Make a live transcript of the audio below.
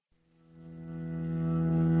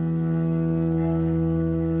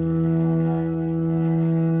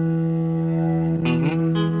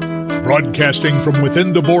Broadcasting from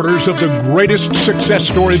within the borders of the greatest success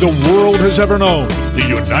story the world has ever known, the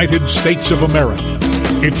United States of America.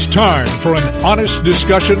 It's time for an honest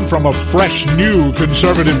discussion from a fresh, new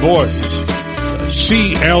conservative voice. The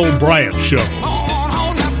C.L. Bryant Show.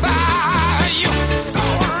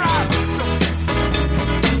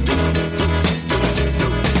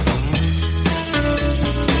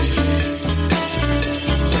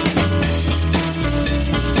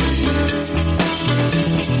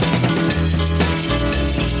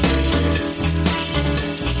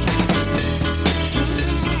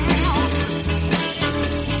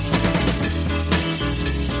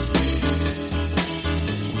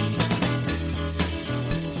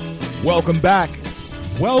 Welcome back.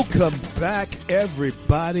 Welcome back,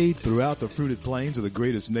 everybody, throughout the fruited plains of the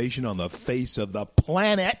greatest nation on the face of the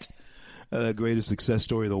planet. The greatest success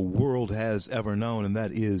story the world has ever known, and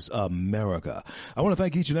that is America. I want to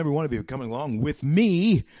thank each and every one of you for coming along with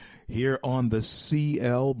me here on the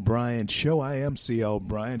C.L. Bryant Show. I am C.L.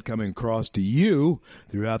 Bryant, coming across to you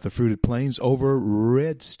throughout the fruited plains over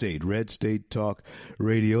Red State Talk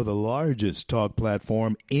Radio, the largest talk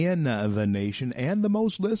platform in the nation and the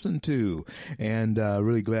most listened to. And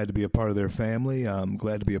really glad to be a part of their family. I'm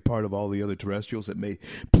glad to be a part of all the other terrestrials that may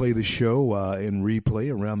play the show in replay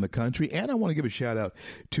around the country. And I want to give a shout out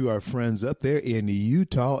to our friends up there in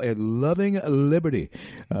Utah at Loving Liberty.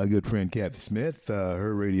 Good friend Kathy Smith,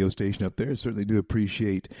 her radio station up there. Certainly do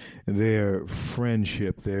appreciate their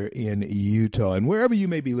friendship there in Utah. And wherever you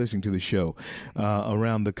may be listening to the show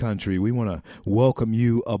around the country, we want to welcome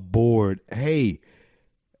you aboard. Hey,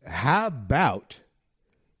 how about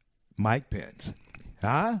Mike Pence?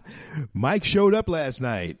 Huh? Mike showed up last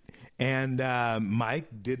night, and Mike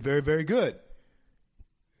did very, very good.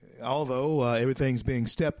 Although everything's being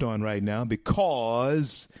stepped on right now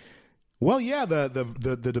because... Well, yeah,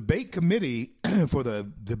 the debate committee for the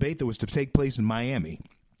debate that was to take place in Miami,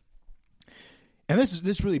 and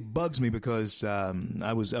this really bugs me because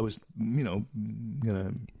I was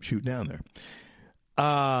gonna shoot down there.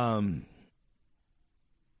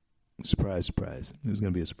 Surprise! It was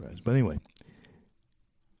gonna be a surprise, but anyway,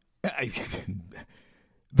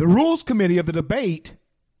 the rules committee of the debate,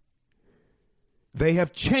 they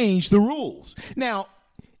have changed the rules now,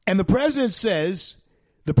 and the president says.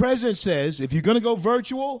 The president says, if you're going to go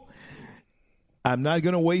virtual, I'm not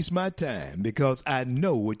going to waste my time because I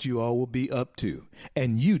know what you all will be up to.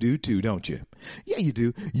 And you do too, don't you? Yeah, you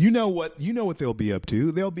do. You know what they'll be up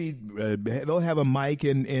to. They'll have a mic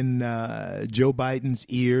in Joe Biden's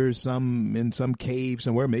ear, in some cave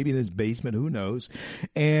somewhere, maybe in his basement, who knows.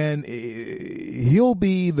 And he'll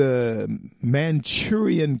be the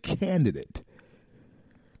Manchurian candidate.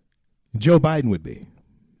 Joe Biden would be.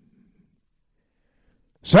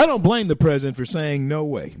 So I don't blame the president for saying, no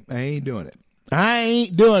way, I ain't doing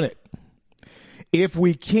it. If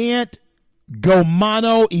we can't go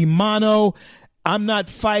mano a mano, I'm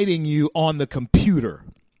not fighting you on the computer.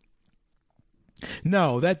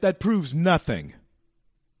 No, that proves nothing.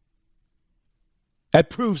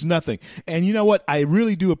 That proves nothing. And you know what? I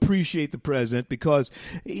really do appreciate the president because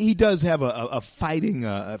he does have a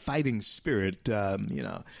fighting spirit,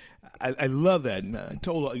 I love that. I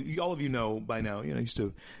told all of you know by now, I used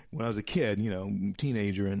to, when I was a kid,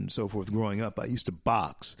 teenager and so forth, growing up, I used to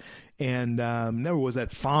box and never was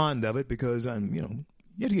that fond of it because you have to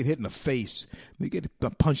get hit in the face. You get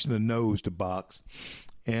punched in the nose to box.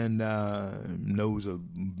 And nose are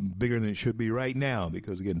bigger than it should be right now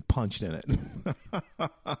because of getting punched in it.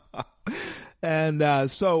 And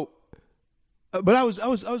but I was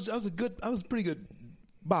a pretty good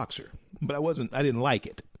boxer, but I didn't like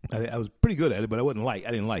it. I was pretty good at it, but I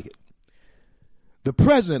didn't like it. The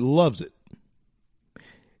president loves it.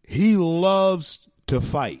 He loves to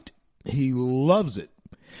fight. He loves it.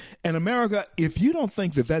 And America, if you don't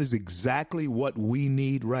think that is exactly what we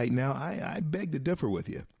need right now, I beg to differ with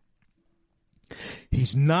you.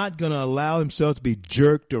 He's not going to allow himself to be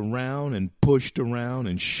jerked around and pushed around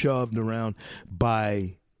and shoved around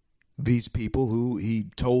by these people who he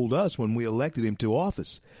told us when we elected him to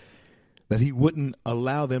office that he wouldn't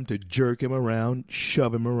allow them to jerk him around,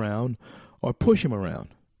 shove him around, or push him around.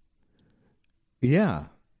 Yeah,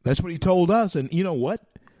 that's what he told us. And you know what?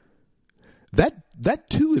 That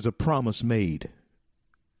too is a promise made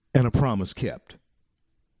and a promise kept.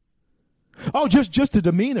 Oh, just the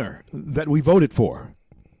demeanor that we voted for.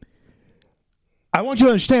 I want you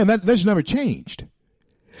to understand that that's never changed.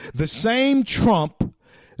 The same Trump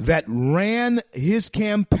that ran his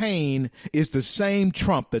campaign is the same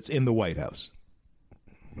Trump that's in the White House.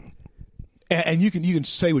 And you can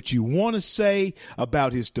say what you want to say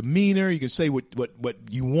about his demeanor. You can say what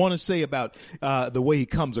you want to say about the way he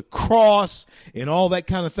comes across and all that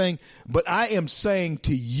kind of thing. But I am saying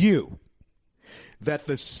to you that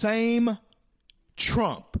the same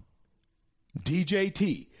Trump,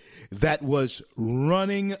 DJT, that was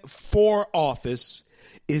running for office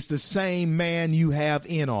is the same man you have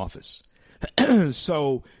in office.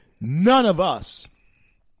 So none of us,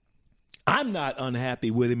 I'm not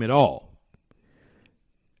unhappy with him at all.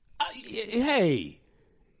 Hey,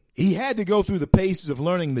 he had to go through the paces of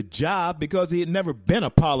learning the job because he had never been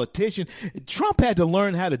a politician. Trump had to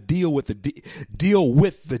learn how to deal with the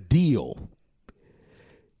deal.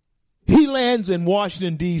 He lands in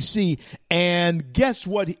Washington, D.C., and guess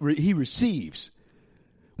what he receives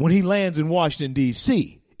when he lands in Washington,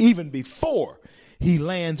 D.C.? Even before he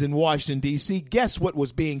lands in Washington, D.C., guess what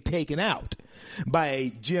was being taken out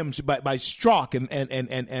by by Strzok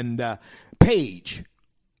and Page?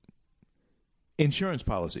 Insurance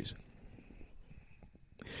policies.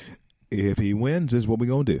 If he wins, this is what we're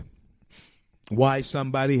going to do. Why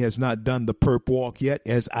somebody has not done the perp walk yet,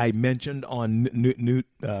 as I mentioned on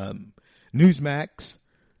Newsmax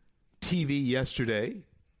TV yesterday.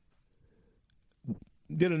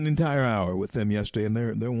 Did an entire hour with them yesterday, and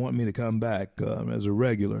they want me to come back as a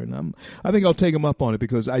regular, and I think I'll take them up on it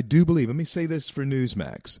because I do believe. Let me say this for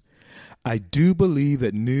Newsmax. I do believe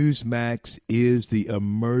that Newsmax is the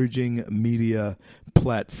emerging media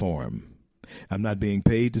platform. I'm not being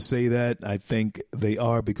paid to say that. I think they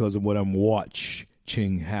are because of what I'm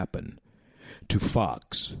watching happen to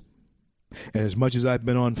Fox. And as much as I've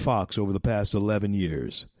been on Fox over the past 11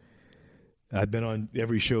 years, I've been on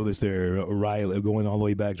every show that's there, O'Reilly, going all the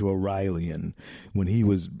way back to O'Reilly, and when he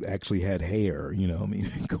actually had hair,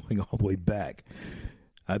 going all the way back.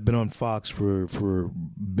 I've been on Fox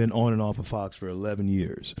been on and off of Fox for 11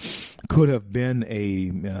 years. Could have been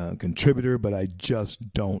a contributor, but I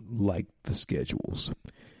just don't like the schedules.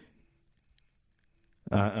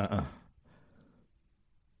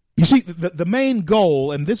 You see, the main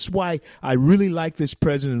goal, and this is why I really like this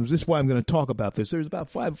president, this is why I'm going to talk about this. There's about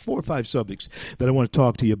 4 or 5 subjects that I want to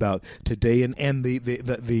talk to you about today, and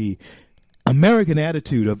the American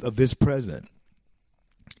attitude of this president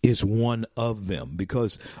is one of them,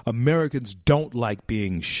 because Americans don't like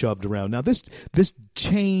being shoved around. Now, this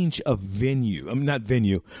change of venue, not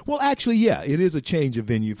venue. Well, actually, yeah, it is a change of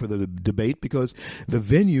venue for the debate, because the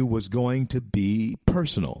venue was going to be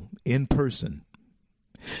personal, in person.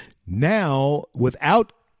 Now,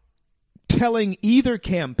 without telling either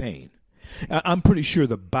campaign, I'm pretty sure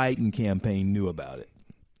the Biden campaign knew about it.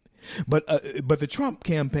 But the Trump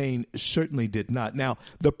campaign certainly did not. Now,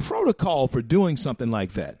 the protocol for doing something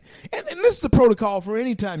like that, and this is the protocol for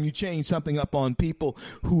any time you change something up on people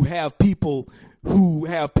who have people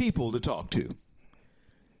to talk to.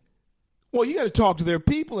 Well, you got to talk to their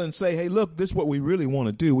people and say, hey, look, this is what we really want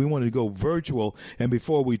to do. We want to go virtual. And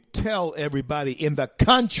before we tell everybody in the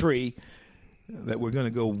country that we're going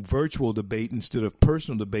to go virtual debate instead of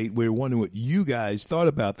personal debate, we're wondering what you guys thought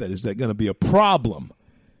about that. Is that going to be a problem?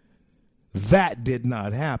 That did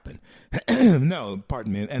not happen. No,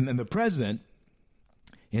 pardon me. And the president,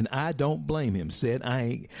 and I don't blame him,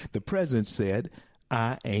 the president said,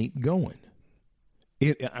 I ain't going.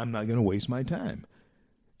 I'm not going to waste my time.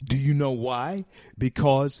 Do you know why?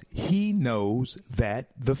 Because he knows that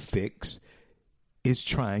the fix is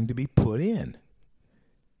trying to be put in.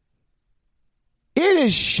 It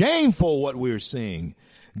is shameful what we're seeing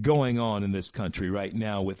going on in this country right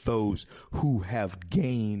now with those who have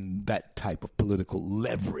gained that type of political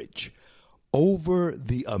leverage over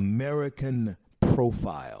the American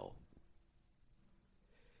profile.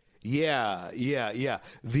 Yeah.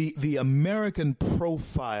 The American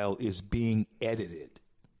profile is being edited.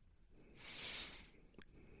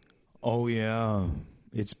 Oh, yeah,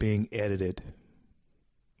 it's being edited.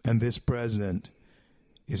 And this president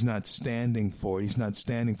is not standing for it. He's not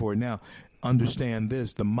standing for it. Now, understand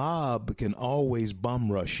this. The mob can always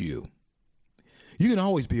bum rush you. You can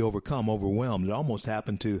always be overwhelmed. It almost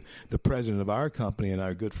happened to the president of our company and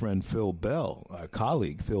our good friend Phil Bell, our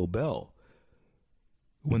colleague Phil Bell,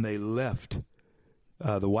 when they left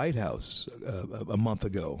the White House a month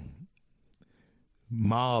ago.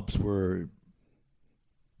 Mobs were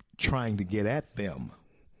trying to get at them,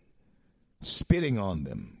 spitting on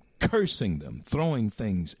them, cursing them, throwing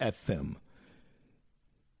things at them.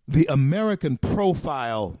 The American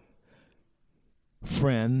profile,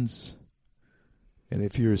 friends, and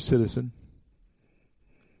if you're a citizen,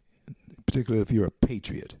 particularly if you're a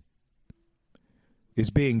patriot,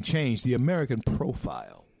 is being changed. The American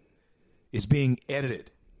profile is being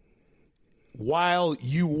edited while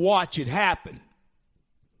you watch it happen.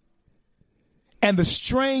 And the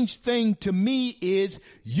strange thing to me is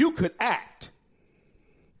you could act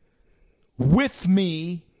with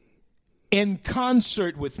me, in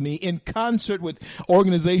concert with me, in concert with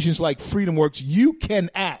organizations like FreedomWorks. You can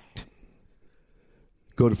act.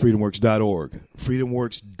 Go to freedomworks.org,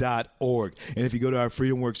 freedomworks.org. And if you go to our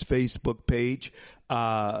FreedomWorks Facebook page,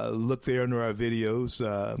 look there under our videos.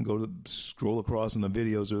 Scroll across and the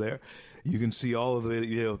videos are there. You can see all of the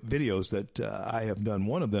videos that I have done.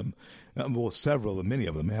 One of them, many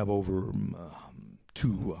of them have over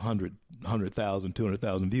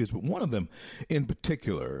 200,000 views. But one of them in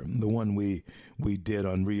particular, the one we did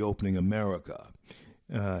on Reopening America,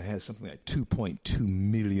 has something like 2.2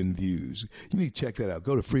 million views. You need to check that out.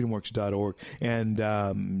 Go to freedomworks.org and go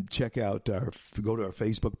to our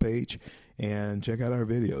Facebook page and check out our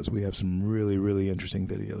videos. We have some really, really interesting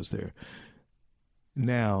videos there.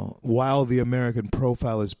 Now, while the American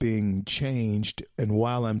profile is being changed, and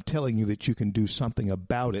while I'm telling you that you can do something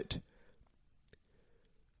about it,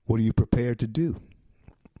 what are you prepared to do?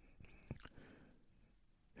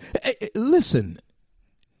 Listen,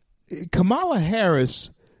 Kamala Harris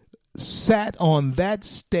sat on that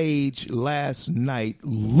stage last night,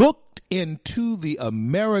 looked into the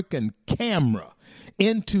American camera,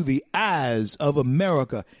 into the eyes of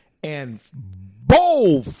America, and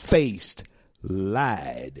bold-faced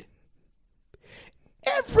lied.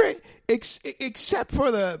 Except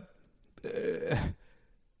for the,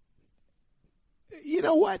 you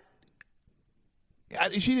know what?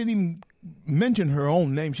 She didn't even mention her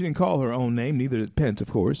own name. She didn't call her own name, neither did Pence,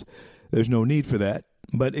 of course. There's no need for that.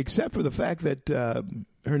 But except for the fact that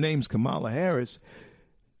her name's Kamala Harris,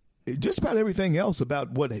 just about everything else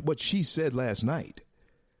about what she said last night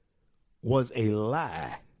was a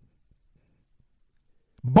lie.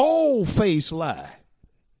 Bold-faced lie.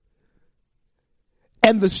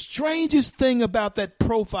 And the strangest thing about that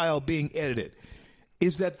profile being edited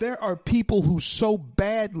is that there are people who so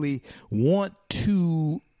badly want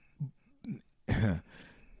to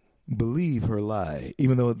believe her lie,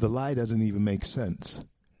 even though the lie doesn't even make sense.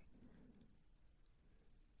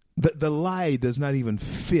 The lie does not even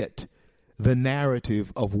fit the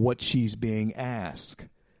narrative of what she's being asked.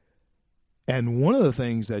 And one of the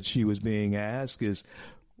things that she was being asked is,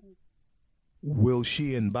 will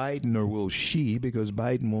she and Biden, or will she, because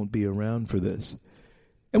Biden won't be around for this.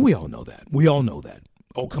 And we all know that. We all know that.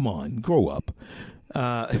 Oh, come on, grow up.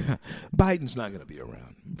 Biden's not going to be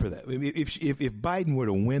around for that. If Biden were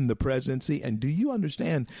to win the presidency, and do you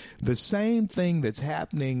understand the same thing that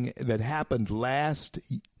happened last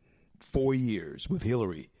 4 years with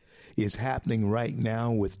Hillary is happening right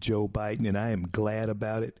now with Joe Biden, and I am glad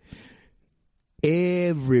about it.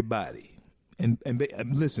 Everybody, and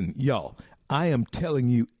listen, y'all, I am telling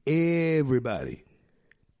you, everybody,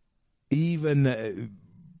 even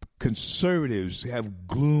conservatives have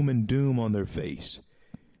gloom and doom on their face.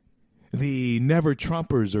 The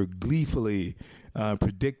never-Trumpers are gleefully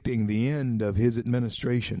predicting the end of his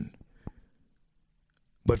administration.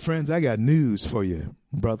 But friends, I got news for you,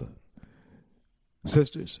 brother,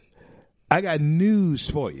 sisters. I got news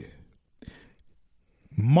for you.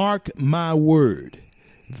 Mark my word.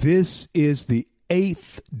 This is the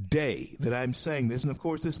 8th day that I'm saying this. And, of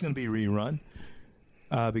course, this is going to be rerun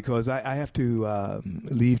because I have to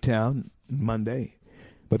leave town Monday.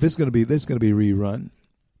 But this is going to be rerun.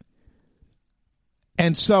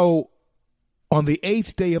 And so on the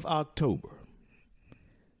 8th day of October,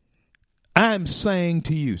 I'm saying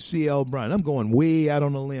to you, C.L. Bryant, I'm going way out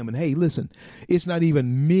on a limb. And, hey, listen, it's not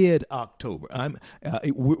even mid-October.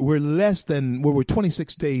 We're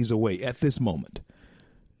 26 days away at this moment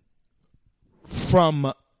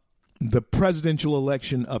from the presidential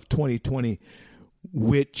election of 2020,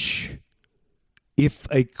 which, if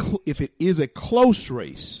it is a close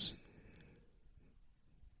race,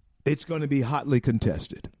 it's going to be hotly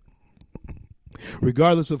contested,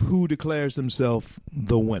 regardless of who declares himself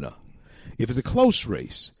the winner. If it's a close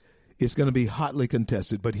race, it's going to be hotly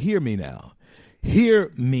contested. But hear me now.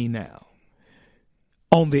 Hear me now.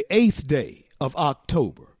 On the 8th day of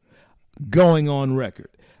October, going on record,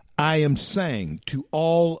 I am saying to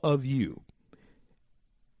all of you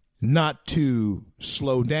not to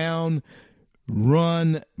slow down,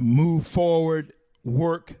 run, move forward,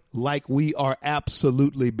 work like we are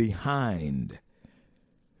absolutely behind.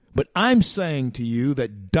 But I'm saying to you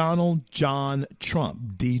that Donald John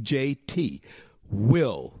Trump, DJT,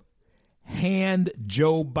 will hand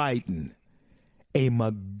Joe Biden a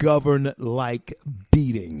McGovern-like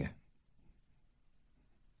beating.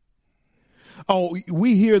 Oh,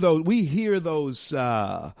 we hear those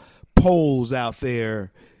polls out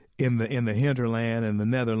there in the hinterland and the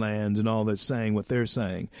Netherlands and all that's saying what they're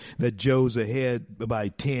saying, that Joe's ahead by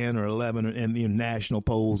 10 or 11 in the national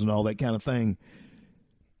polls and all that kind of thing.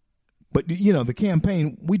 But, the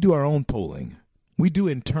campaign, we do our own polling. We do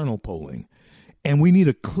internal polling. And we need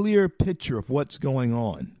a clear picture of what's going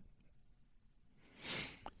on.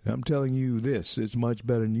 I'm telling you this, it's much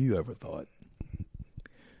better than you ever thought.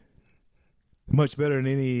 Much better than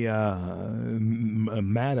any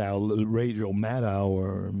Maddow, Rachel Maddow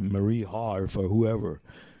or Marie Harf or whoever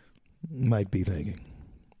might be thinking.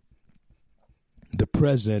 The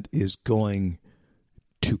president is going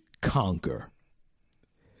to conquer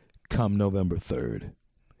come November 3rd.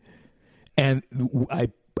 And I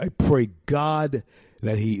pray God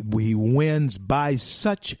that he wins by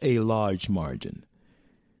such a large margin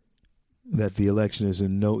that the election is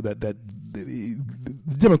that the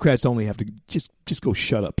Democrats only have to just go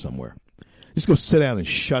shut up somewhere. Just go sit down and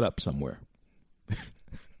shut up somewhere.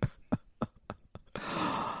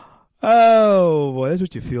 Oh, boy, that's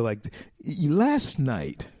what you feel like. Last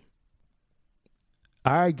night,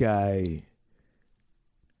 our guy,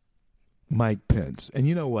 Mike Pence, and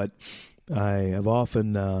you know what? I have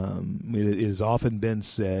often, it has often been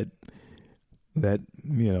said that,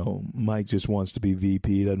 Mike just wants to be VP,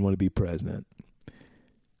 he doesn't want to be president.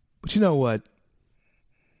 But you know what?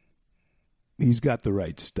 He's got the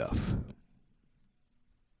right stuff.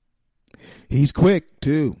 He's quick,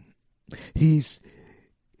 too. He's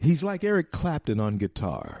like Eric Clapton on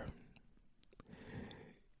guitar.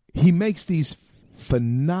 He makes these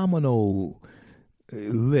phenomenal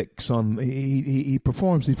licks on, he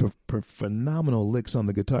performs these phenomenal licks on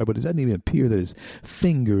the guitar, but it doesn't even appear that his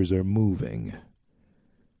fingers are moving.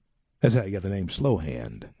 That's how you got the name Slow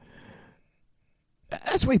Hand.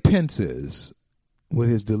 That's the way Pence is with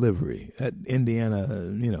his delivery. That Indiana,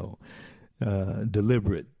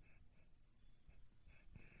 deliberate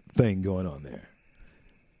thing going on there.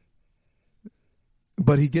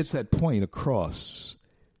 But he gets that point across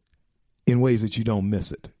in ways that you don't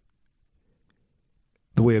miss it.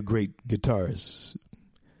 The way a great guitarist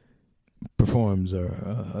performs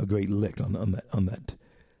a great lick on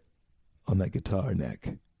that guitar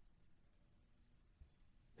neck.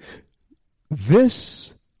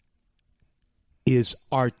 This is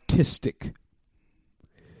artistic.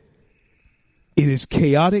 It is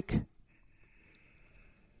chaotic,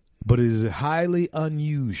 but it is highly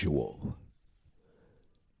unusual.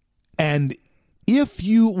 And if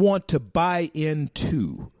you want to buy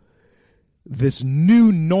into this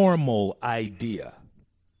new normal idea,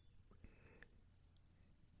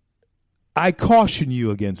 I caution you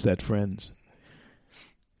against that, friends.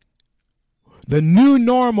 The new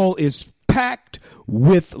normal is packed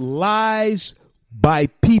with lies by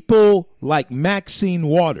people like Maxine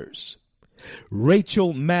Waters,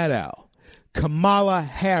 Rachel Maddow, Kamala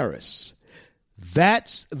Harris.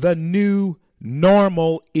 That's the new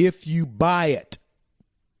normal if you buy it.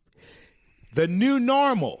 The new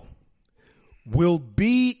normal will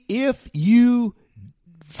be if you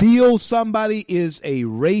feel somebody is a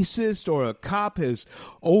racist or a cop has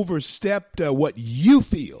overstepped what you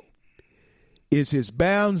feel is his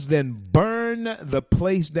bounds, then burn the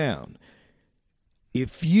place down.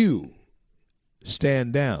 If you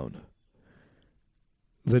stand down,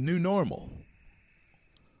 the new normal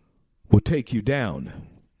will take you down.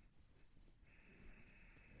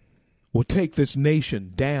 Will take this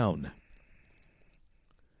nation down.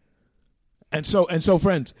 And so,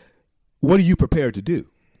 friends, what are you prepared to do?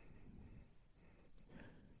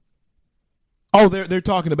 Oh, they're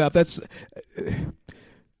talking about that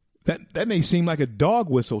may seem like a dog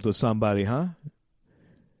whistle to somebody, huh?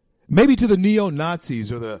 Maybe to the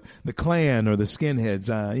neo-Nazis or the Klan or the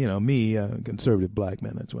skinheads. Me, a conservative black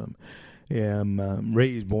man, that's what I'm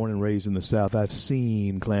born and raised in the South. I've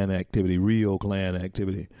seen Klan activity, real Klan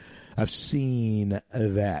activity. I've seen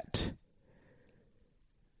that.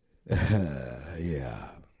 Yeah.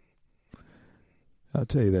 I'll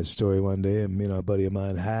tell you that story one day. Me and a buddy of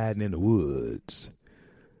mine hiding in the woods.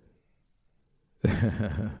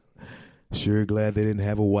 Sure glad they didn't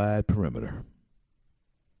have a wide perimeter.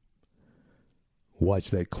 Watch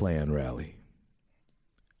that Klan rally.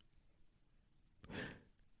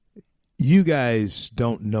 You guys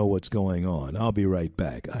don't know what's going on. I'll be right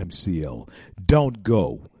back. I'm CL. Don't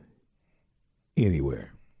go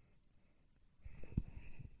anywhere.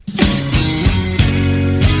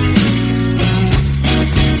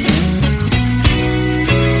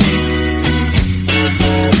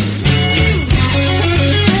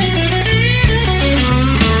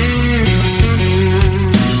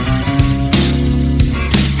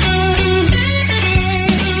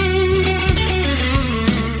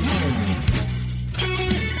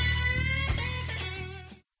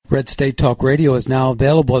 Red State Talk Radio is now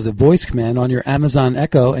available as a voice command on your Amazon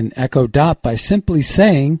Echo and Echo Dot by simply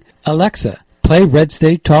saying, Alexa, play Red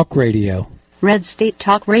State Talk Radio. Red State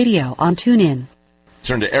Talk Radio on TuneIn.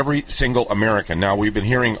 Concern to every single American. Now, we've been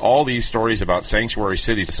hearing all these stories about sanctuary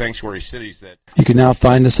cities that... You can now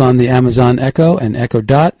find us on the Amazon Echo and Echo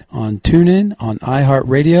Dot, on TuneIn, on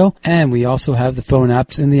iHeartRadio, and we also have the phone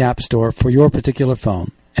apps in the App Store for your particular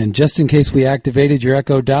phone. And just in case we activated your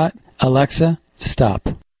Echo Dot, Alexa, stop.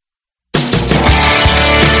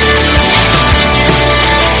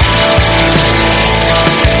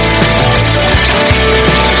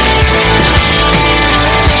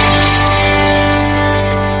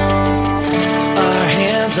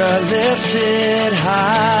 Are lifted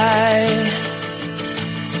high.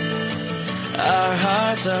 Our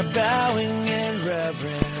hearts are bowing in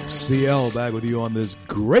reverence. CL back with you on this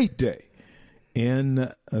great day in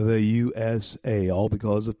the USA, all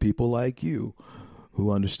because of people like you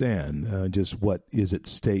who understand just what is at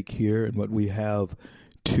stake here and what we have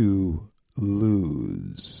to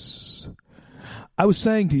lose. I was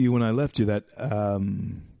saying to you when I left you that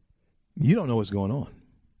you don't know what's going on.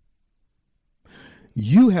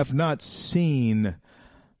 You have not seen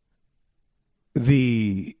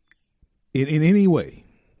in any way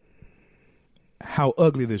how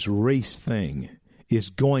ugly this race thing is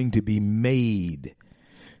going to be made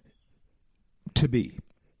to be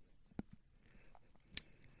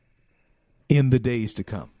in the days to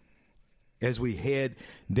come. As we head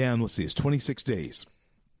down, let's see, it's 26 days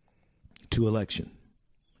to election.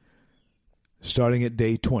 Starting at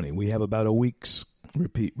day 20, we have about a week's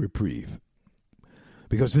reprieve.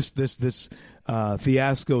 Because this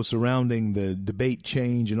fiasco surrounding the debate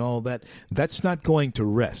change and all that, that's not going to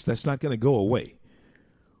rest. That's not going to go away.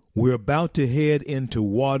 We're about to head into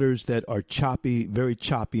waters that are choppy, very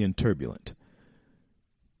choppy and turbulent.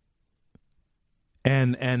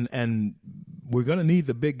 And we're going to need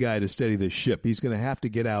the big guy to steady this ship. He's going to have to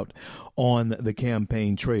get out on the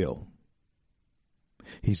campaign trail.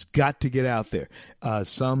 He's got to get out there.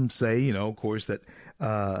 Some say, of course, that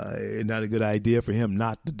not a good idea for him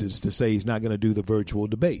not to say he's not going to do the virtual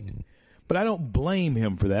debate. But I don't blame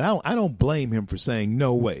him for that. I don't blame him for saying,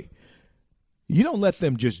 no way. You don't let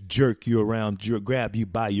them just jerk you around, grab you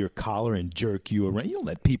by your collar and jerk you around. You don't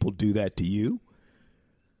let people do that to you.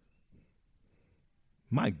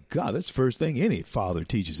 My God, that's the first thing any father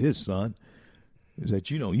teaches his son. Is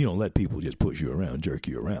that you don't let people just push you around, jerk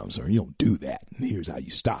you around, sir. You don't do that. And here's how you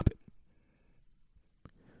stop it.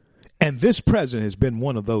 And this president has been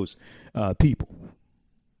one of those people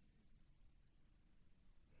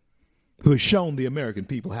who has shown the American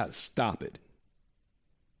people how to stop it.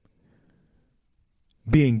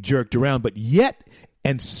 Being jerked around, but yet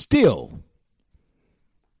and still,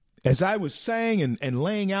 as I was saying and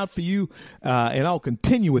laying out for you, and I'll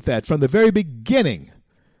continue with that from the very beginning,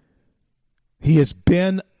 he has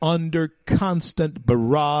been under constant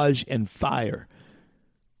barrage and fire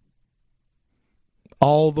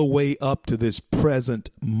all the way up to this present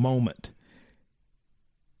moment.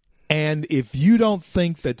 And if you don't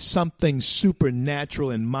think that something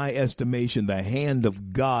supernatural, in my estimation, the hand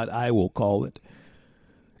of God, I will call it,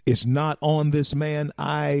 is not on this man,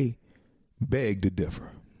 I beg to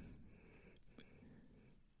differ.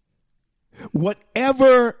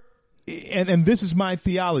 Whatever, and this is my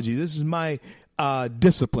theology, this is my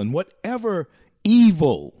discipline, whatever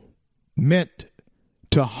evil meant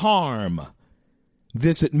to harm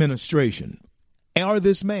this administration or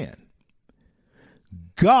this man,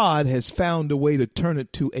 God has found a way to turn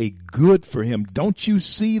it to a good for him. Don't you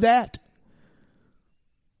see that?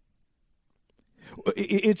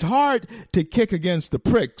 It's hard to kick against the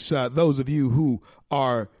pricks, those of you who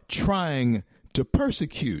are trying to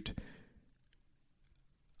persecute.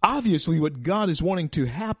 Obviously, what God is wanting to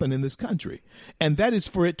happen in this country, and that is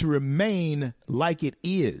for it to remain like it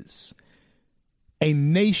is. A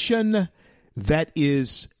nation that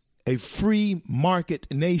is a free market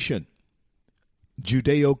nation.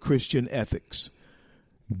 Judeo-Christian ethics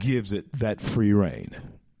gives it that free reign.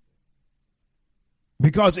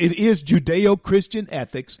 Because it is Judeo-Christian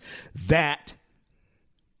ethics that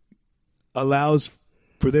allows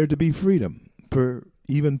for there to be freedom for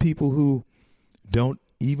even people who don't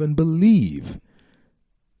even believe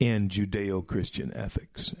in Judeo-Christian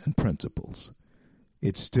ethics and principles.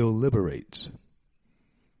 It still liberates.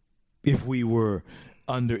 If we were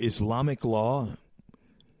under Islamic law,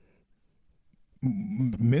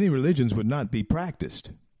 many religions would not be practiced.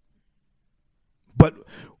 But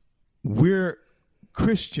we're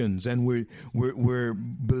Christians, and we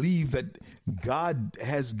believe that God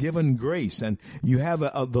has given grace, and you have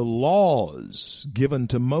the laws given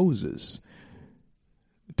to Moses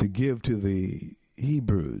to give to the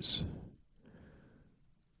Hebrews.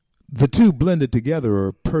 The two blended together are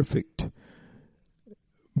a perfect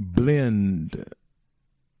blend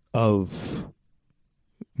of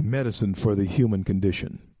medicine for the human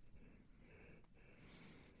condition.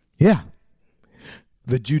 Yeah.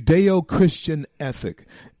 The Judeo-Christian ethic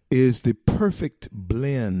is the perfect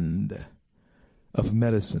blend of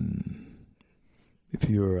medicine. If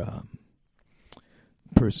you're a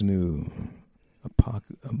person who, what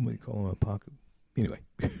do you call them, anyway,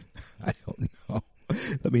 I don't know.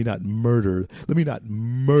 Let me not murder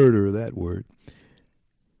that word.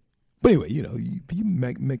 But anyway, you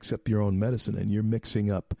mix up your own medicine, and you're mixing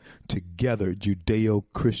up together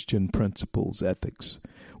Judeo-Christian principles, ethics,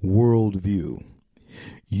 worldview.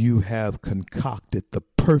 You have concocted the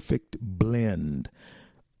perfect blend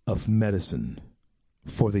of medicine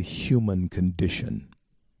for the human condition.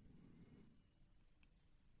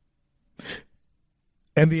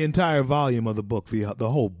 And the entire volume of the book, the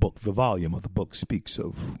whole book, the volume of the book speaks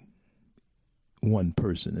of one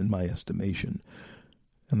person, in my estimation,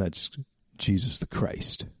 and that's Jesus the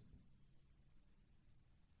Christ.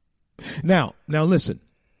 Now listen.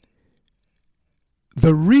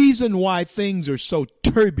 The reason why things are so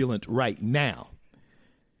turbulent right now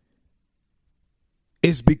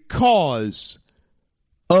is because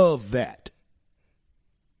of that.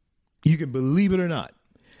 You can believe it or not.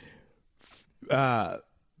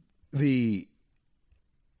 The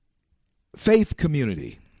faith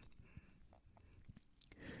community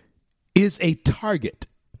is a target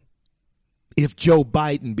if Joe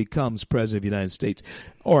Biden becomes president of the United States,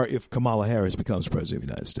 or if Kamala Harris becomes president of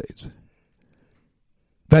the United States.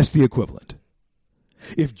 That's the equivalent.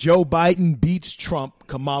 If Joe Biden beats Trump,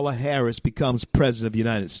 Kamala Harris becomes president of the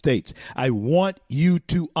United States. I want you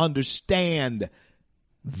to understand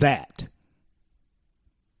that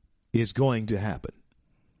is going to happen.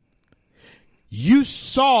 You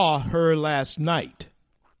saw her last night.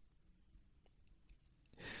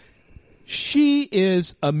 She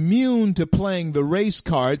is immune to playing the race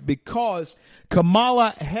card because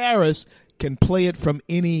Kamala Harris can play it from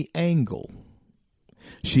any angle.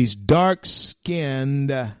 She's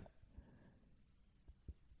dark-skinned,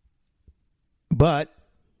 but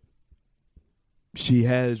she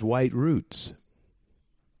has white roots.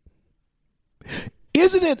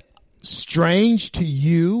 Isn't it strange to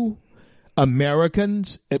you,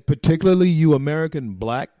 Americans, particularly you American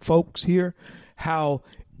black folks here, how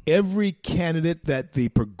every candidate that the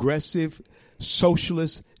progressive,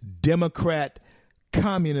 socialist, Democrat,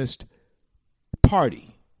 communist party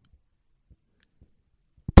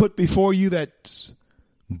put before you that's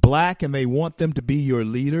black and they want them to be your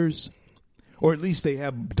leaders, or at least they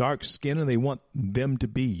have dark skin and they want them to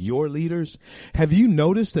be your leaders? Have you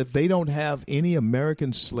noticed that they don't have any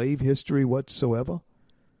American slave history whatsoever?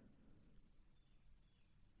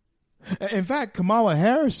 In fact, Kamala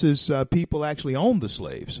Harris's people actually owned the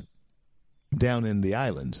slaves down in the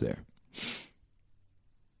islands there.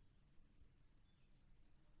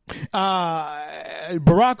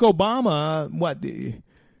 Barack Obama,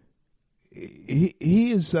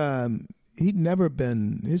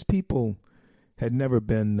 his people had never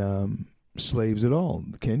been slaves at all.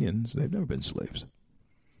 The Kenyans, they've never been slaves.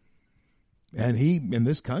 And in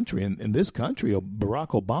this country, Barack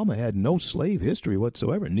Obama had no slave history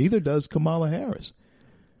whatsoever. Neither does Kamala Harris.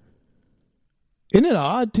 Isn't it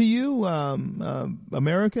odd to you,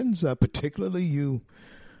 Americans, particularly you,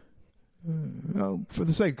 for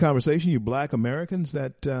the sake of conversation, you black Americans,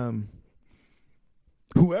 that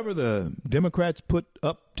whoever the Democrats put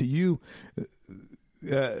up to you,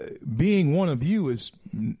 being one of you is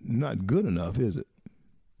not good enough, is it?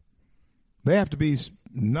 They have to be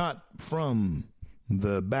not from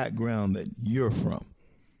the background that you're from.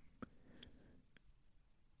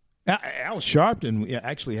 Al Sharpton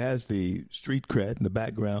actually has the street cred in the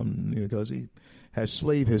background because he has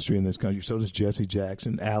slave history in this country. So does Jesse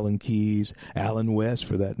Jackson, Alan Keyes, Alan West,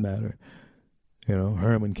 for that matter.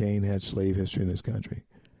 Herman Cain had slave history in this country.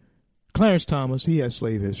 Clarence Thomas, he has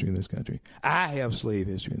slave history in this country. I have slave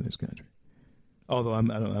history in this country. Although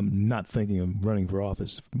I'm not thinking of running for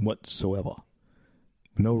office whatsoever.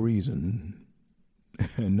 No reason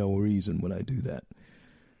would I do that.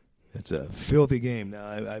 It's a filthy game. Now,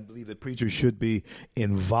 I believe that preachers should be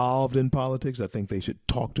involved in politics. I think they should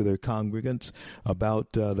talk to their congregants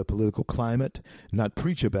about the political climate, not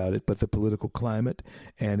preach about it, but the political climate.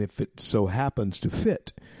 And if it so happens to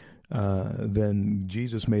fit, then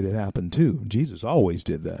Jesus made it happen too. Jesus always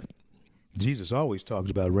did that. Jesus always talked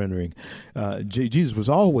about rendering. Jesus was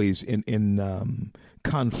always in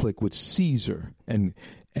conflict with Caesar and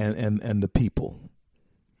the people.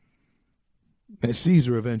 And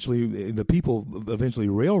the people eventually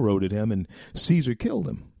railroaded him, and Caesar killed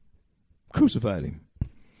him, crucified him,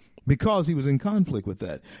 because he was in conflict with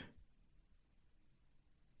that.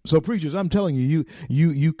 So, preachers, I'm telling you,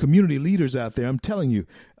 you community leaders out there, I'm telling you,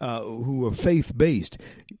 who are faith-based,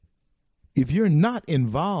 if you're not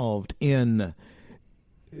involved in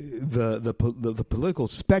the political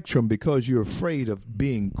spectrum because you're afraid of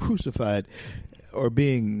being crucified or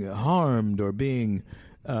being harmed or being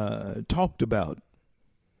talked about,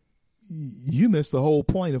 you miss the whole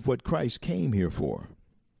point of what Christ came here for.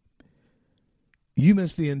 You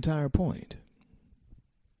miss the entire point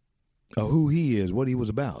of who he is, what he was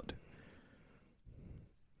about.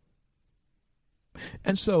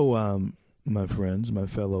 And so, my friends, my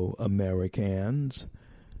fellow Americans,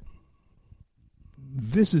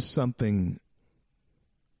 this is something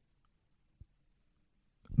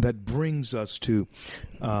that brings us to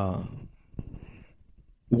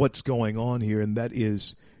what's going on here, and that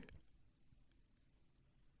is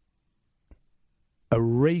a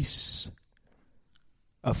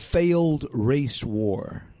failed race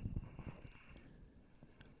war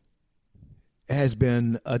has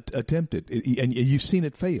been attempted, and you've seen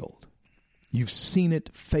it failed. You've seen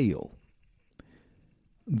it fail.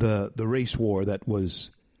 The race war that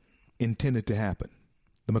was intended to happen.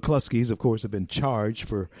 The McCluskeys, of course, have been charged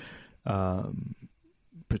for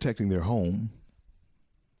protecting their home.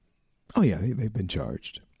 Oh, yeah, they've been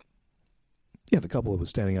charged. Yeah, the couple that was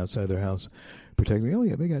standing outside their house protecting. Oh,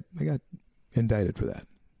 yeah, they got indicted for that.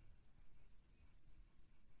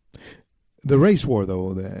 The race war,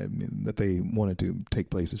 though, that they wanted to take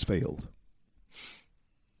place has failed.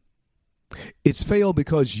 It's failed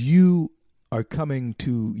because you are coming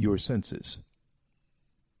to your senses.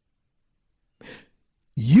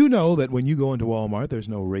 You know that when you go into Walmart, there's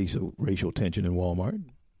no racial tension in Walmart.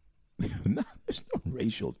 No, there's no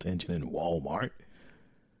racial tension in Walmart.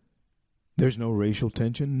 There's no racial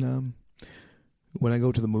tension when I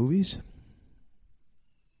go to the movies.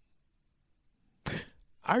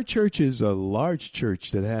 Our church is a large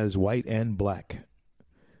church that has white and black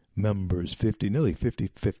members, nearly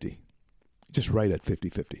 50-50. Just right at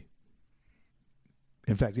 50-50.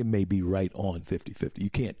 In fact, it may be right on 50-50. You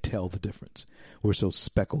can't tell the difference. We're so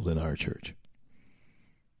speckled in our church.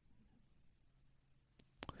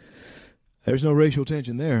 There's no racial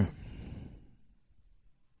tension there.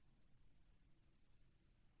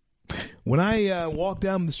 When I walk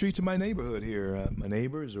down the streets of my neighborhood here, my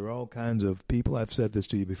neighbors are all kinds of people. I've said this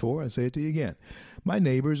to you before. I say it to you again. My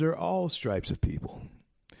neighbors are all stripes of people.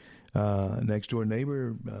 Next door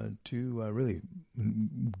neighbor, two really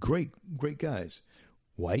great guys.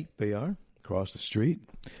 White they are, across the street.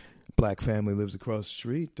 Black family lives across the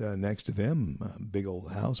street. Next to them, a big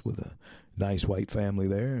old house with a nice white family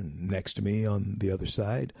there. And next to me on the other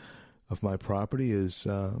side of my property is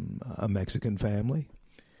a Mexican family.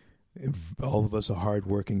 All of us are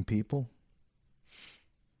hardworking people.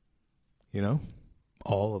 You know,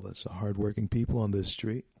 all of us are hardworking people on this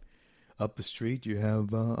street. Up the street, you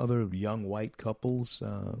have other young white couples.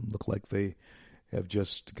 Look like they have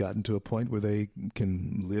just gotten to a point where they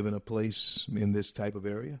can live in a place in this type of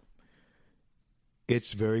area.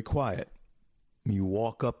 It's very quiet. You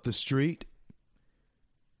walk up the street.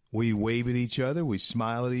 We wave at each other. We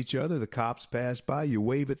smile at each other. The cops pass by. You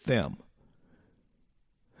wave at them.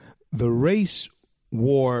 The race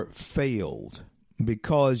war failed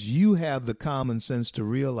because you have the common sense to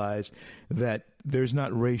realize that there's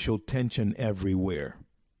not racial tension everywhere.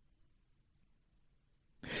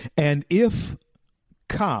 And if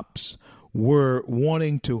cops were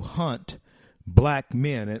wanting to hunt black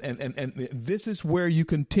men, and this is where you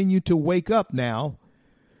continue to wake up now,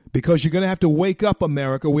 because you're going to have to wake up,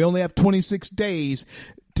 America. We only have 26 days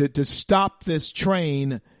to stop this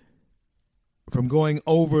train from going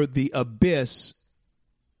over the abyss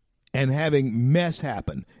and having mess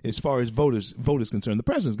happen as far as vote is concerned. The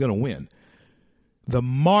president's going to win. The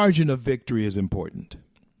margin of victory is important.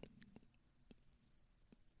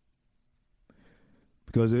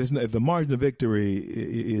 Because if the margin of victory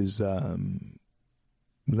is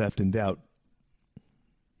left in doubt,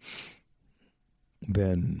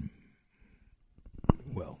 then,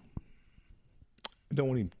 well, don't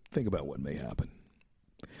even think about what may happen.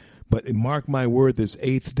 But mark my word, this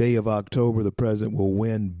 8th day of October, the president will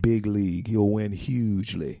win big league. He'll win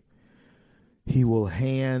hugely. He will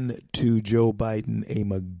hand to Joe Biden a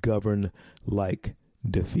McGovern-like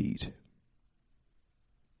defeat.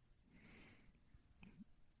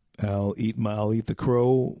 I'll eat the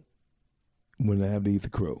crow when I have to eat the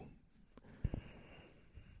crow.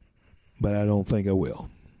 But I don't think I will.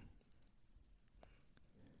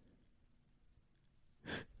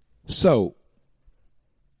 So,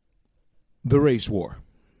 the race war.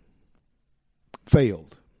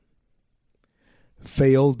 Failed.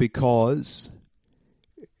 Failed because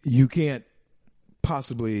you can't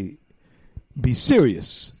possibly be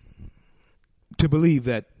serious to believe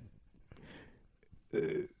that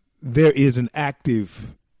there is an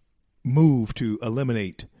active move to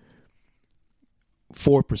eliminate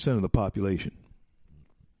 4% of the population.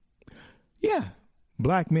 Yeah,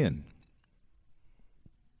 black men.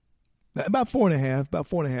 About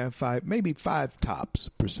 4.5, 5, maybe 5 tops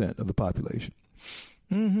 % of the population.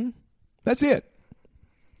 That's it.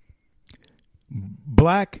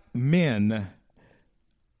 Black men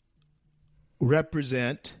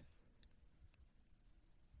represent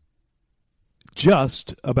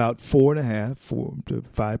just about 4 to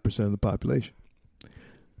 5% of the population.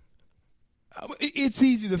 It's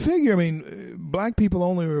easy to figure. I mean, black people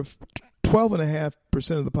only are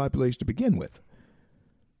 12.5% of the population to begin with.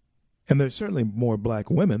 And there's certainly more black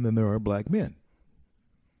women than there are black men.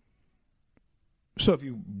 So if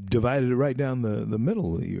you divided it right down the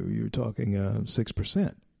middle, you're talking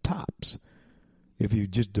 6% tops. If you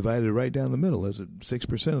just divided it right down the middle, there's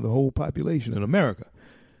 6% of the whole population in America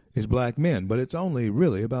is black men, but it's only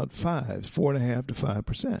really about 4.5 to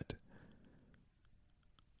 5%.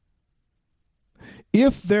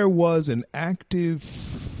 If there was an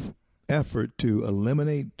active effort to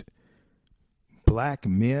eliminate black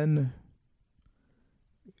men,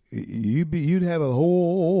 you'd have a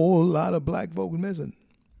whole lot of black folks missing.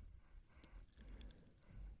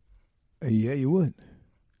 Yeah, you would.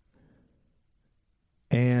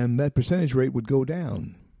 And that percentage rate would go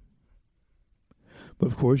down. But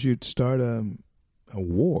of course, you'd start a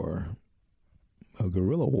war, a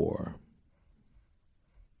guerrilla war.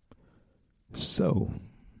 So,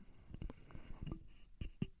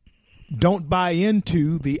 don't buy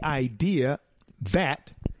into the idea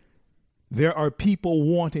that there are people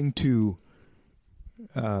wanting to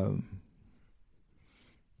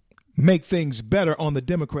make things better on the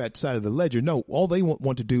Democrat side of the ledger. No, all they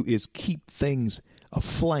want to do is keep things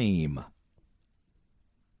aflame.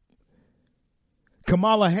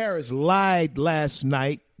 Kamala Harris lied last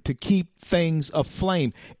night to keep things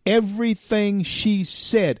aflame. Everything she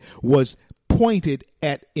said was pointed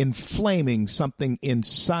at inflaming something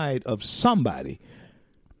inside of somebody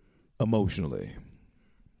emotionally.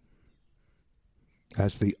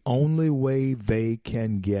 That's the only way they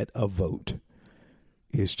can get a vote,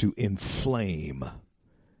 is to inflame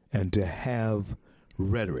and to have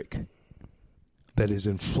rhetoric that is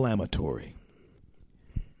inflammatory.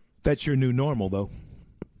 That's your new normal, though.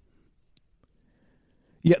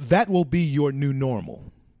 Yet that will be your new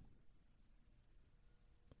normal.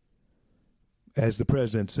 As the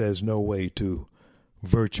president says, no way to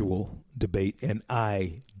virtual debate, and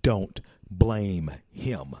I don't blame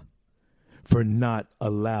him for not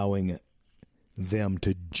allowing them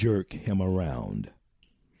to jerk him around.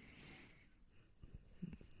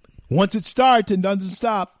 Once it starts, it doesn't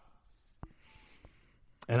stop.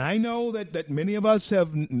 And I know that many of us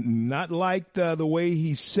have not liked the way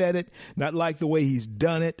he said it, not liked the way he's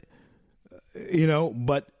done it,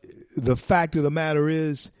 but the fact of the matter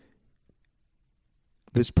is,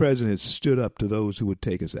 this president has stood up to those who would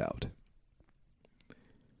take us out.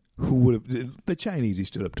 The Chinese, he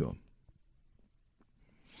stood up to them.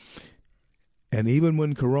 And even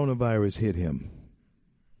when coronavirus hit him,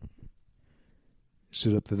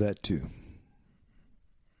 stood up to that too.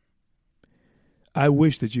 I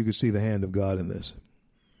wish that you could see the hand of God in this.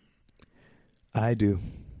 I do.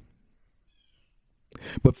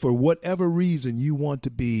 But for whatever reason you want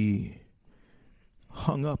to be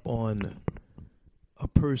hung up on a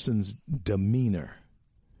person's demeanor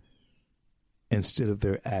instead of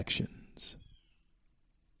their actions.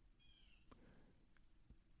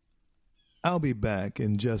 I'll be back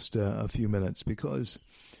in just a few minutes because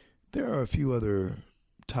there are a few other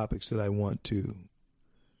topics that I want to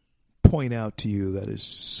point out to you that is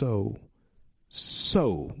so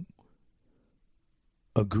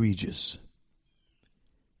egregious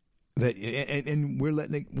that and we're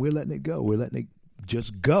letting it go. We're letting it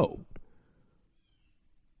just go.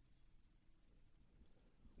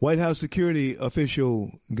 White House security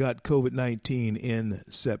official got COVID-19 in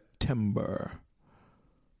September.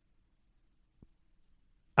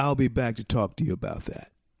 I'll be back to talk to you about that.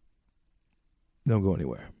 Don't go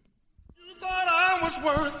anywhere. You thought I was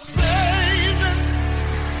worth saving,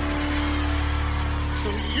 so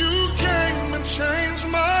you came and changed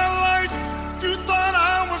my life. You thought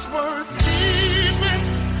I was worth keeping,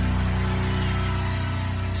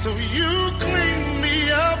 so you cleaned me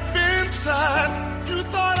up inside. You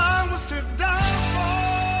thought I was to die for.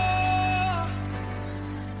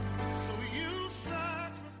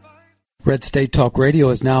 Red State Talk Radio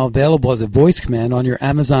is now available as a voice command on your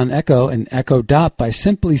Amazon Echo and Echo Dot by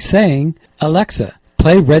simply saying, Alexa,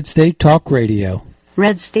 play Red State Talk Radio.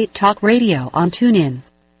 Red State Talk Radio on TuneIn.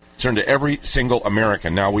 Concern to every single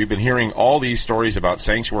American. Now, we've been hearing all these stories about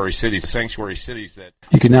sanctuary cities that...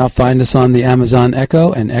 You can now find us on the Amazon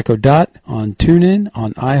Echo and Echo Dot, on TuneIn,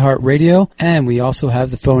 on iHeartRadio, and we also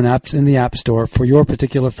have the phone apps in the App Store for your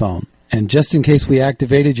particular phone. And just in case we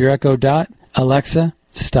activated your Echo Dot, Alexa,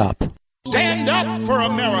 stop. Stand up for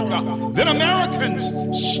America. Then Americans,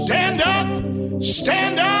 stand up,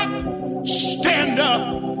 stand up, stand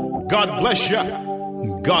up. God bless you.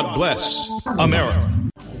 God bless America.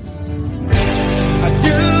 I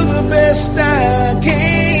do the best I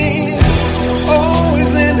can,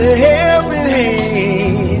 always lend a helping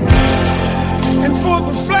hand, and for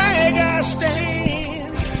the flag I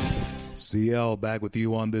stand. CL back with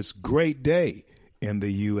you on this great day in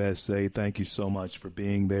the USA. Thank you so much for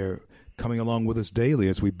being there, coming along with us daily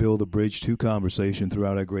as we build a bridge to conversation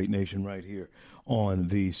throughout our great nation right here on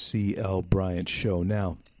the CL Bryant Show.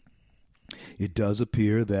 Now, it does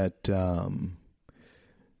appear that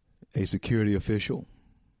a security official,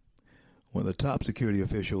 one of the top security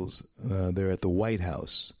officials there at the White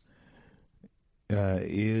House,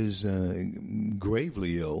 is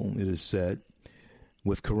gravely ill, it is said,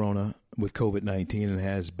 with COVID-19, and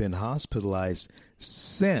has been hospitalized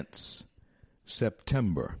since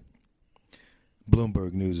September.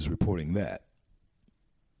 Bloomberg News is reporting that.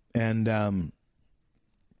 And I'm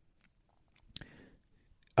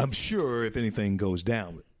sure if anything goes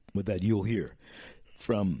down with that, you'll hear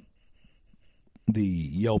from the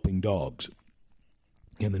yelping dogs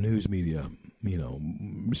in the news media,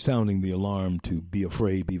 sounding the alarm to be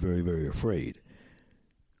afraid, be very, very afraid.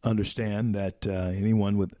 Understand that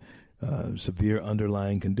anyone with severe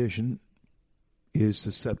underlying condition is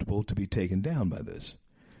susceptible to be taken down by this.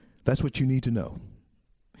 That's what you need to know.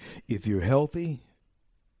 If you're healthy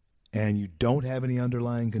and you don't have any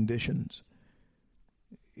underlying conditions,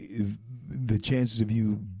 the chances of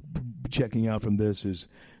you checking out from this is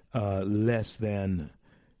less than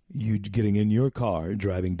you getting in your car,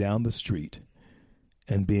 driving down the street,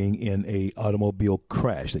 and being in a automobile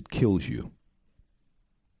crash that kills you.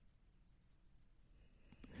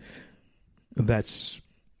 That's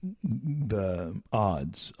the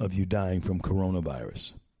odds of you dying from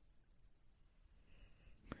coronavirus.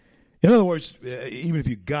 In other words, even if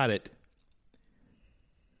you got it,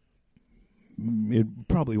 it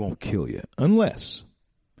probably won't kill you unless,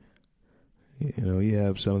 you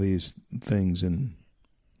have some of these things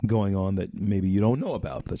going on that maybe you don't know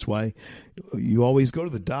about. That's why you always go to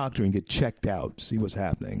the doctor and get checked out, see what's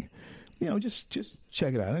happening. Just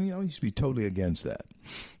check it out. And, you should be totally against that.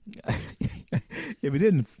 If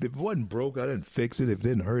it wasn't broke, I didn't fix it. If it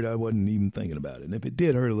didn't hurt, I wasn't even thinking about it. And if it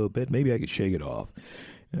did hurt a little bit, maybe I could shake it off.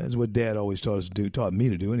 That's what Dad always taught me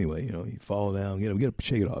to do anyway. You fall down, get up,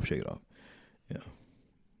 shake it off.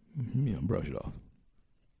 Brush it off.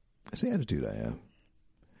 That's the attitude I have.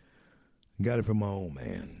 Got it from my old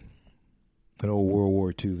man, an old World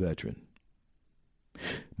War II veteran.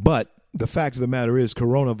 But the fact of the matter is,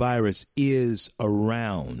 coronavirus is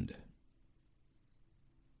around.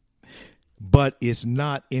 But it's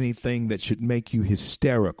not anything that should make you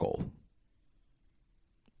hysterical.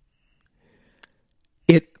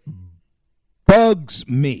 It bugs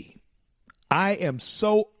me. I am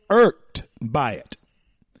so irked by it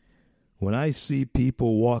when I see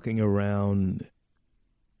people walking around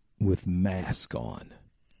with masks on.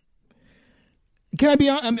 Can I be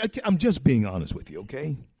honest? I'm just being honest with you,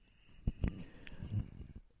 okay?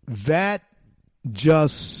 That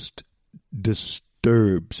just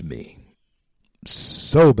disturbs me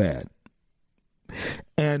so bad.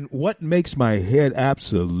 And what makes my head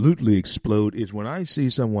absolutely explode is when I see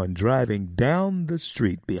someone driving down the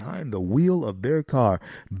street behind the wheel of their car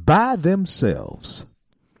by themselves,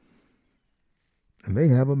 and they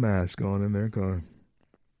have a mask on in their car.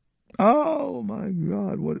 Oh my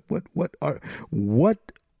God!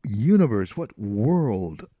 What universe? What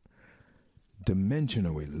world dimension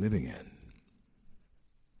are we living in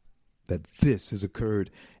that this has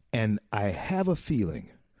occurred? And I have a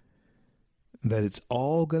feeling that it's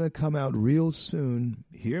all going to come out real soon.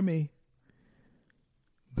 Hear me.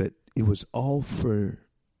 That it was all for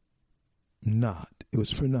naught. It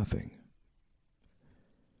was for nothing.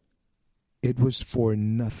 It was for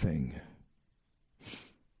nothing.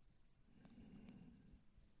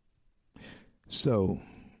 So,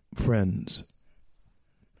 friends,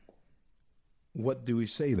 what do we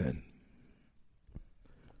say then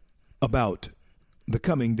about the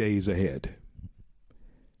coming days ahead?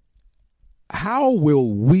 How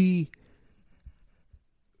will we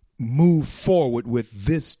move forward with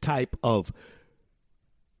this type of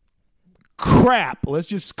crap, let's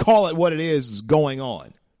just call it what it is going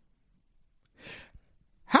on?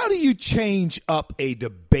 How do you change up a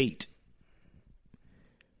debate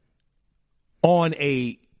on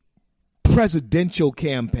a presidential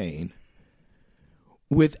campaign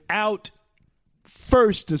without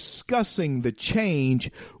first discussing the change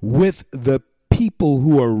with the people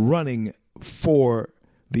who are running for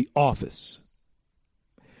the office?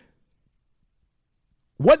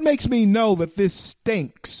 What makes me know that this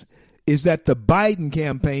stinks is that the Biden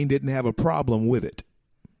campaign didn't have a problem with it.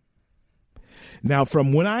 Now,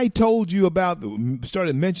 from when I told you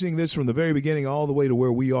started mentioning this from the very beginning all the way to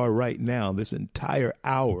where we are right now, this entire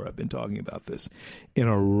hour I've been talking about this in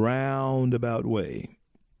a roundabout way.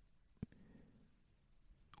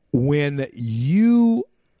 When you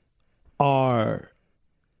are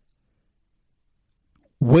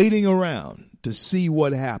waiting around to see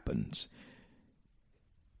what happens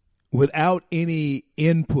without any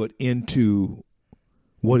input into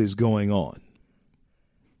what is going on,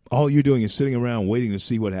 all you're doing is sitting around waiting to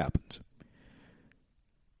see what happens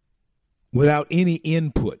without any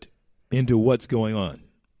input into what's going on.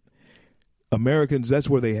 Americans, that's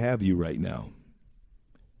where they have you right now.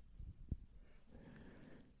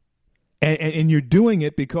 And you're doing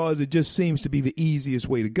it because it just seems to be the easiest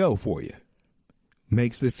way to go for you.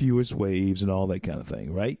 Makes the fewest waves and all that kind of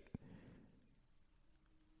thing, right?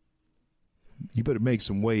 You better make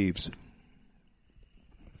some waves.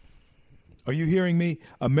 Are you hearing me?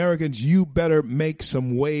 Americans, you better make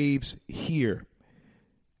some waves here.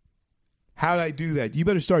 How do I do that? You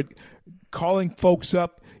better start calling folks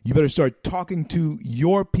up. You better start talking to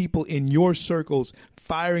your people in your circles,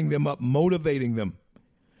 firing them up, motivating them.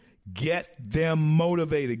 Get them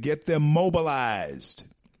motivated. Get them mobilized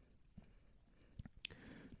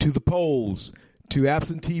to the polls, to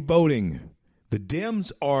absentee voting. The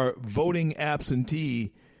Dems are voting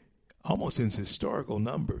absentee almost in historical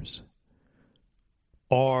numbers.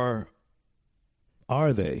 Or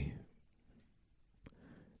are they?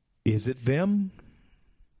 Is it them?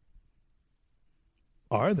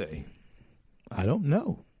 Are they? I don't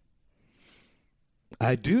know.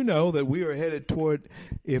 I do know that we are headed toward,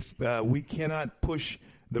 if we cannot push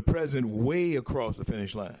the president way across the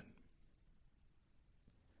finish line,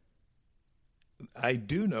 I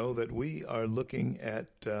do know that we are looking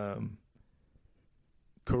at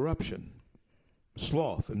corruption,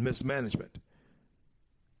 sloth, and mismanagement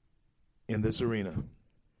in this arena.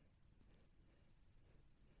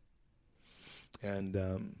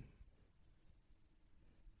 And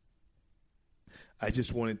I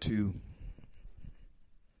just wanted to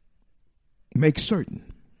make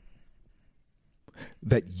certain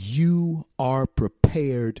that you are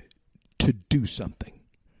prepared to do something.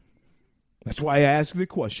 That's why I ask the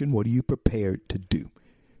question, what are you prepared to do?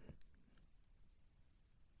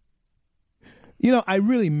 You know, I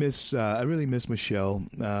really miss Michelle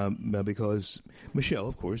because Michelle,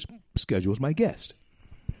 of course, schedules my guest.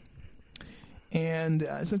 And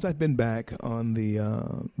since I've been back on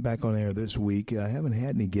air this week, I haven't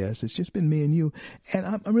had any guests. It's just been me and you, and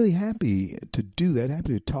I'm really happy to do that.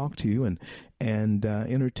 Happy to talk to you and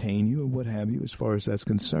entertain you and what have you, as far as that's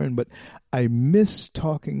concerned. But I miss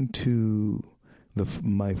talking to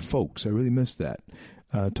my folks. I really miss that.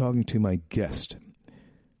 Talking to my guest.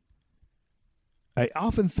 I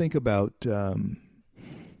often think about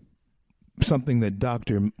something that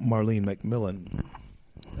Dr. Marlene McMillan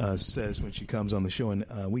says when she comes on the show, and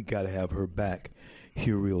we got to have her back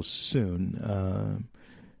here real soon.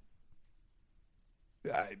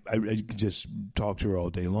 I could just talk to her all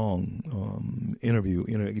day long. I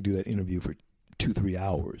could do that interview for 2-3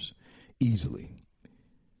 hours easily.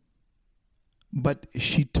 But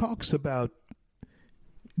she talks about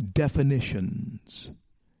definitions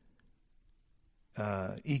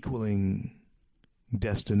equaling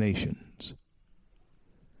destinations.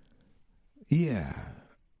 Yeah.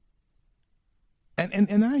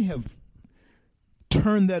 And I have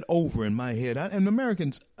turned that over in my head. And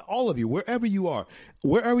Americans, all of you, wherever you are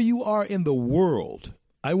in the world,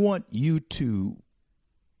 I want you to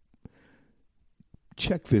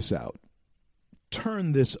check this out.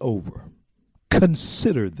 Turn this over.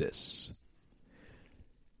 Consider this.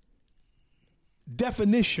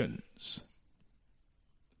 Definitions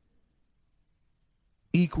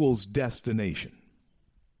equals destination.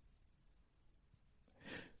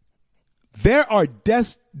 There are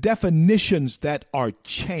definitions that are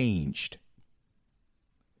changed.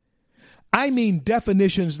 I mean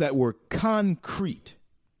definitions that were concrete,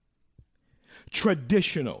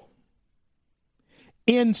 traditional,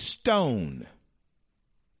 in stone.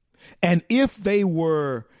 And if they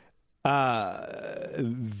were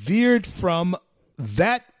veered from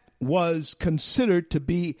that was considered to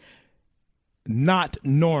be not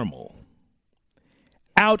normal,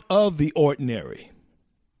 out of the ordinary.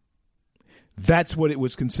 That's what it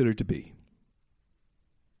was considered to be.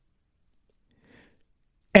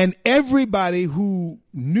 And everybody who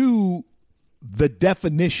knew the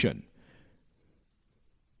definition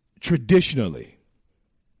traditionally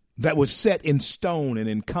that was set in stone and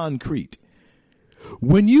in concrete,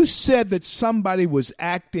 when you said that somebody was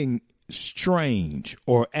acting strange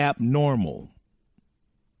or abnormal,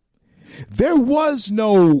 there was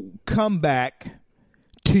no comeback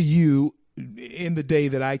to you in the day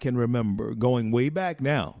that I can remember, going way back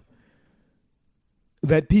now,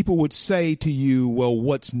 that people would say to you, well,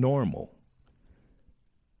 what's normal?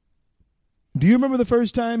 Do you remember the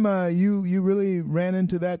first time you really ran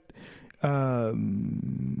into that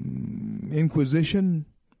inquisition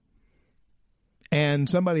and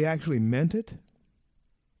somebody actually meant it?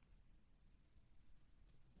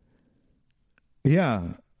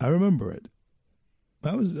 Yeah, I remember it.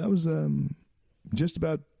 I was just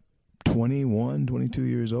about 21, 22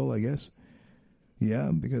 years old, I guess.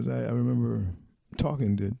 Yeah, because I remember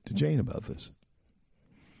talking to Jane about this.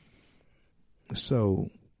 So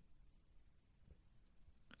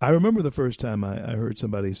I remember the first time I heard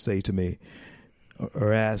somebody say to me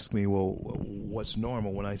or ask me, well, what's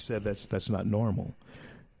normal? When I said that's not normal.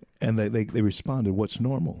 And they responded, what's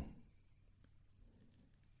normal?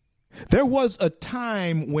 There was a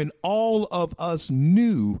time when all of us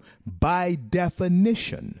knew by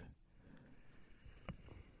definition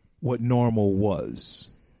what normal was.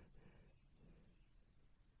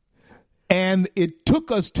 And it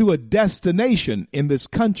took us to a destination in this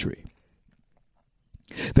country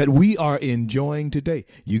that we are enjoying today.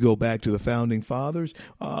 You go back to the founding fathers.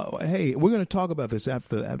 Hey, we're going to talk about this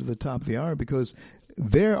after the top of the hour, because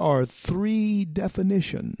there are 3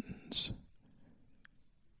 definitions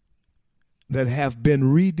that have been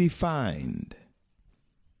redefined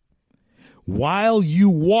while you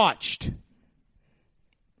watched,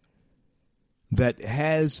 that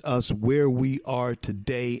has us where we are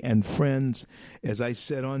today. And friends, as I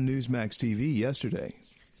said on Newsmax TV yesterday,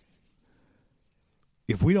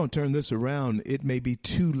 if we don't turn this around, it may be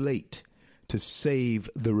too late to save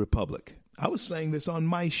the republic. I was saying this on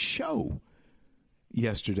my show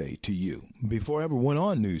yesterday to you before I ever went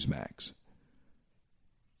on Newsmax.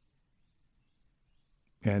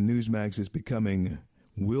 And Newsmax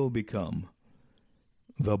will become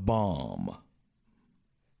the bomb.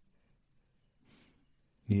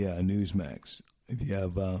 Yeah, Newsmax. If you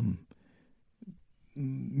have, I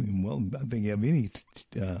think you have any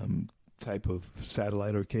type of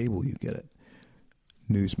satellite or cable, you get it.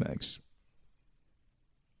 Newsmax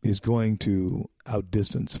is going to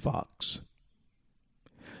outdistance Fox,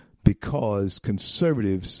 because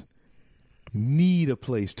conservatives need a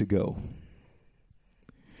place to go.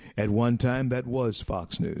 At one time, that was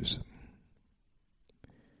Fox News.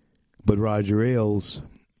 But Roger Ailes,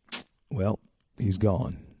 well, he's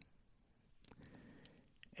gone.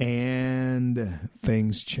 And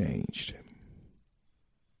things changed.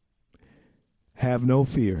 Have no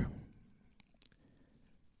fear.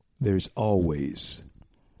 There's always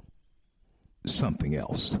something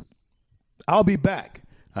else. I'll be back.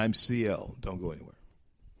 I'm CL. Don't go anywhere.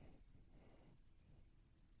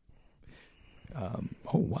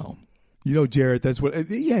 Oh, wow. You know, Jared, that's what,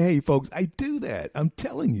 yeah, hey, folks, I do that. I'm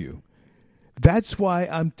telling you. That's why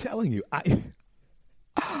I'm telling you. I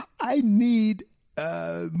need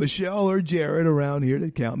Michelle or Jared around here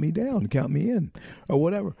to count me down, count me in, or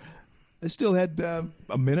whatever. I still had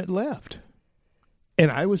a minute left.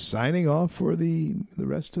 And I was signing off for the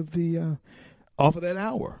rest of off of that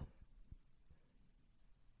hour.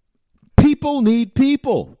 People need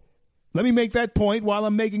people. Let me make that point while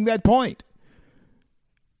I'm making that point.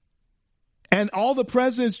 And all the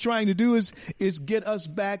president's trying to do is get us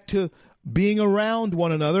back to being around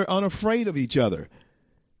one another, unafraid of each other.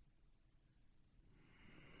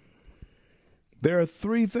 There are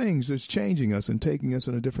 3 things that's changing us and taking us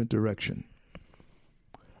in a different direction.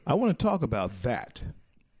 I want to talk about that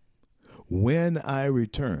when I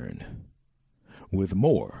return with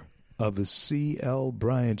more of the C.L.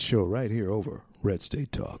 Bryant Show right here over Red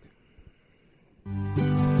State Talk.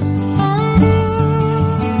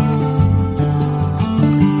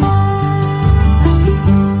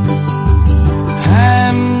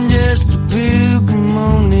 I'm just a pilgrim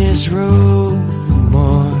on this road,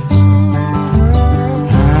 boys.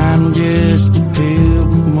 I'm just a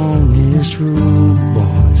pilgrim on this road,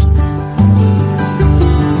 boys.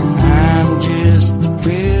 I'm just a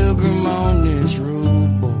pilgrim on this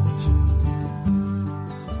road, boys.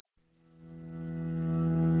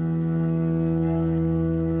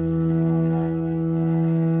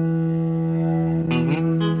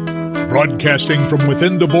 Broadcasting from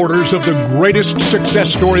within the borders of the greatest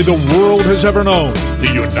success story the world has ever known,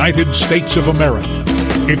 the United States of America.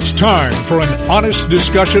 It's time for an honest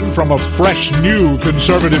discussion from a fresh, new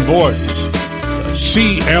conservative voice. The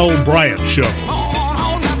C.L. Bryant Show.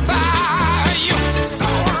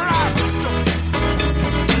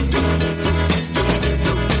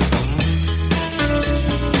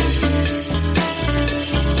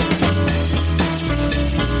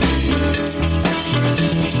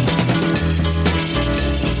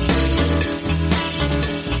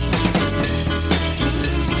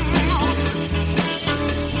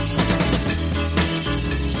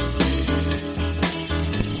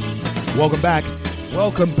 Welcome back.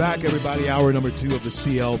 Welcome back, everybody. Hour number 2 of the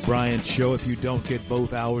C.L. Bryant Show. If you don't get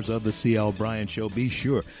both hours of the C.L. Bryant Show, be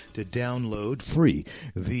sure to download free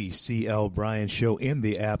the C.L. Bryant Show in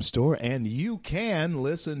the App Store, and you can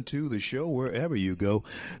listen to the show wherever you go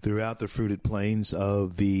throughout the fruited plains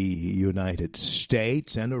of the United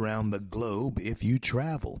States and around the globe if you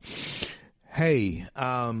travel. Hey, we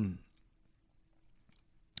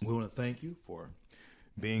want to thank you for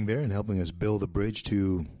being there and helping us build the bridge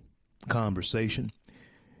to conversation.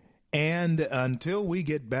 And until we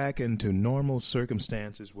get back into normal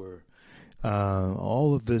circumstances where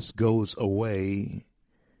all of this goes away,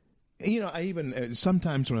 I even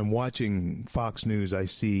sometimes when I'm watching Fox News, I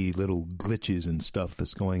see little glitches and stuff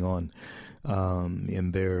that's going on in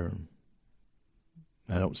there.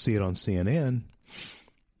 I don't see it on CNN,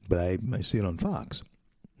 but I see it on Fox.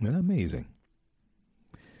 Isn't that amazing?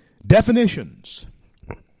 Definitions.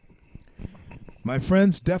 My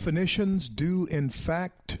friends, definitions do in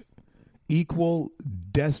fact equal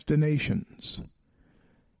destinations.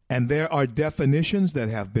 And there are definitions that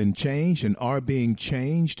have been changed and are being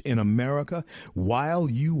changed in America while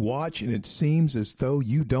you watch, and it seems as though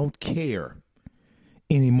you don't care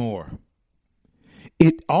anymore.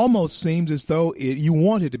 It almost seems as though you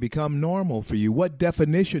want it to become normal for you. What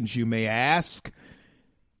definitions, you may ask,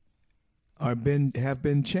 have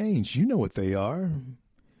been changed? You know what they are.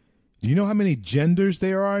 Do you know how many genders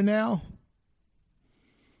there are now?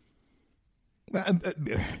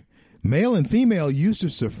 Male and female used to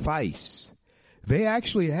suffice. They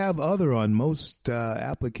actually have other on most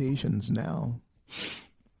applications now.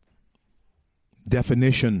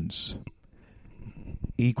 Definitions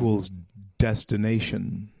equals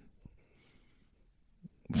destination.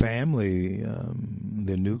 Family,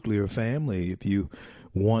 the nuclear family, if you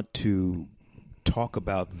want to talk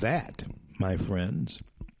about that, my friends,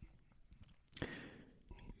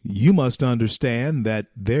 you must understand that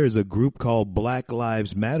there's a group called Black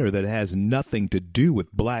Lives Matter that has nothing to do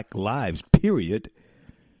with Black lives, period.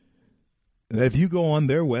 That if you go on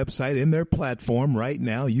their website, in their platform right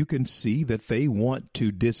now, you can see that they want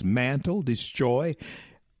to dismantle, destroy,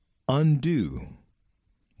 undo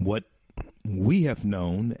what we have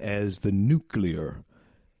known as the nuclear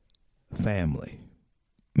family.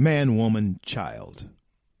 Man, woman, child.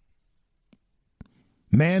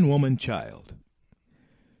 Man, woman, child.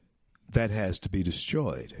 That has to be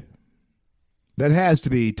destroyed. That has to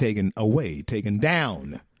be taken away, taken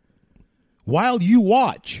down. While you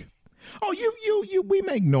watch. Oh, we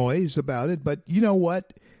make noise about it, but you know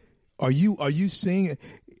what? Are you seeing?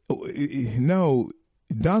 No,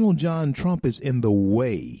 Donald John Trump is in the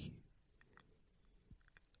way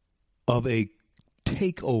of a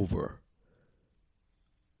takeover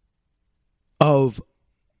of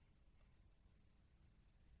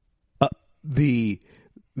the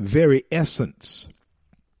very essence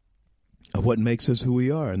of what makes us who we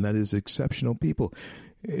are, and that is exceptional people.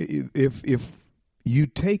 If you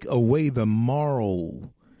take away the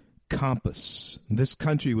moral compass, this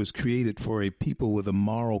country was created for a people with a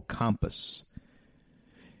moral compass.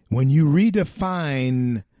 When you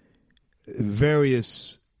redefine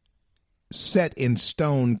various set in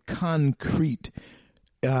stone, concrete,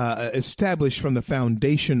 established from the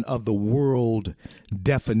foundation of the world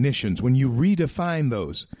definitions, when you redefine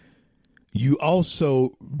those, you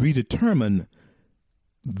also redetermine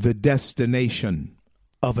the destination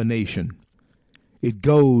of a nation. It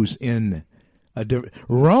goes in a different.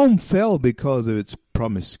 Rome fell because of its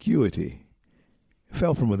promiscuity. It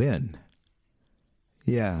fell from within.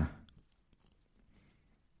 Yeah.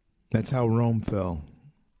 That's how Rome fell.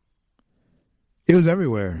 It was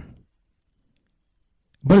everywhere.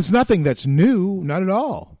 But it's nothing that's new, not at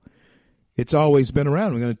all. It's always been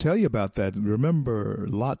around. I'm going to tell you about that. Remember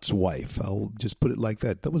Lot's wife. I'll just put it like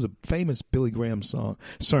that. That was a famous Billy Graham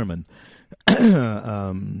sermon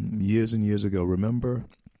years and years ago. Remember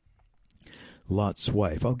Lot's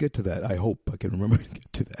wife. I'll get to that. I hope I can remember to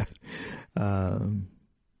get to that.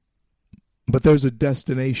 But there's a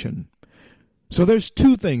destination. So there's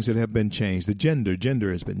two things that have been changed. The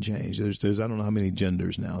gender has been changed. There's I don't know how many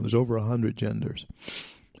genders now. There's over 100 genders.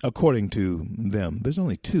 According to them, there's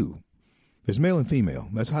only two. There's male and female.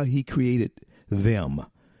 That's how he created them.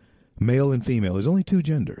 Male and female. There's only two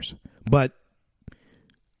genders. But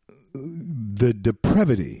the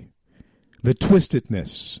depravity, the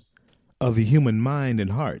twistedness of the human mind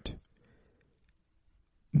and heart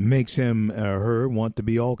makes him or her want to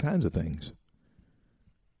be all kinds of things.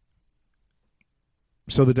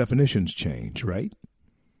 So the definitions change, right?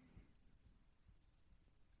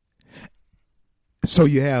 So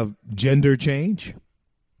you have gender change,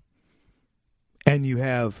 and you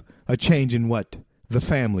have a change in what the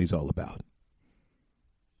family's all about.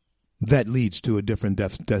 That leads to a different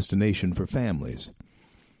destination for families.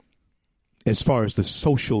 As far as the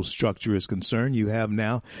social structure is concerned, you have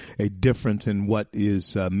now a difference in what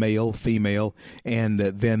is male, female, and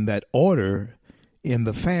then that order in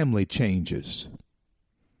the family changes.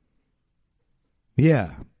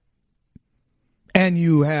 Yeah. And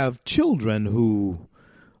you have children who,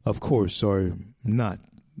 of course, are not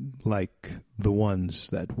like the ones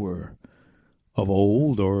that were of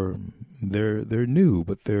old, or they're new,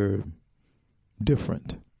 but they're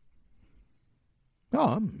different. No,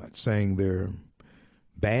 I'm not saying they're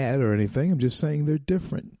bad or anything. I'm just saying they're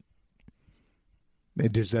different.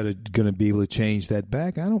 Is that going to be able to change that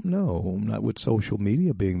back? I don't know. Not with social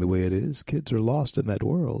media being the way it is. Kids are lost in that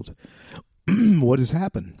world. What has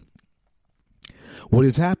happened? What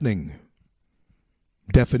is happening?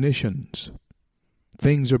 Definitions.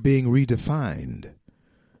 Things are being redefined,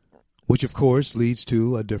 which of course leads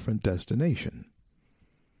to a different destination.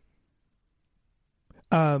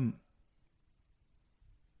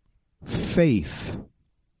 Faith.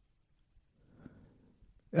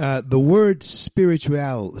 The word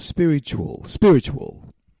spiritual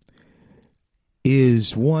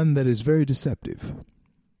is one that is very deceptive.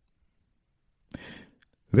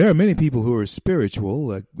 There are many people who are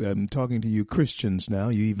spiritual. I'm talking to you Christians now,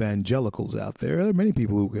 you evangelicals out there. There are many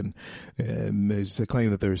people who can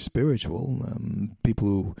claim that they're spiritual.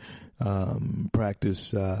 People who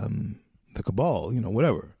practice the cabal,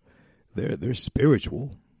 whatever. They're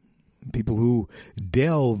spiritual. People who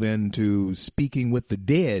delve into speaking with the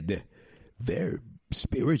dead, they're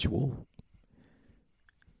spiritual.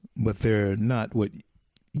 But they're not what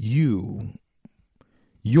your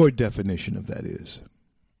definition of that is.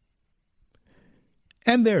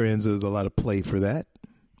 And there's a lot of play for that.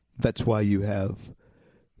 That's why you have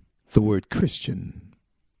the word Christian,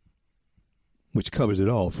 which covers it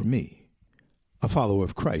all for me. A follower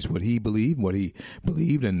of Christ, what he believed,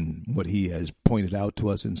 and what he has pointed out to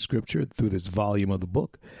us in Scripture through this volume of the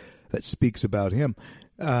book that speaks about him.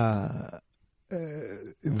 That's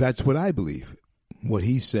what I believe. What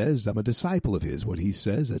he says, I'm a disciple of his. What he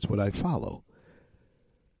says, that's what I follow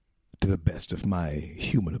to the best of my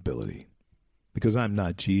human ability. Because I'm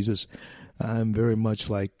not Jesus. I'm very much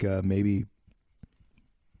like maybe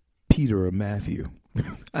Peter or Matthew.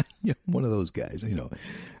 One of those guys,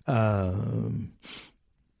 but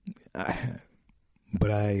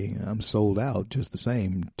I'm sold out just the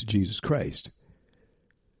same to Jesus Christ.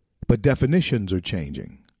 But definitions are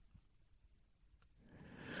changing.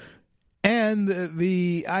 And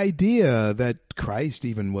the idea that Christ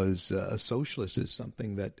even was a socialist is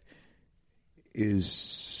something that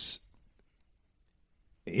is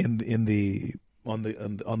on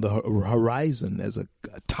the horizon as a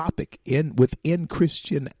topic within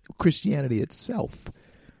Christianity itself.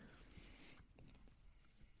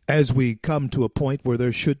 As we come to a point where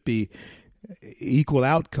there should be equal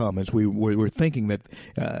outcome, as we're thinking that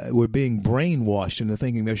we're being brainwashed into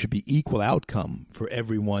thinking there should be equal outcome for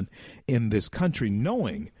everyone in this country,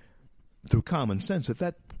 knowing through common sense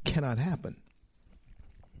that cannot happen.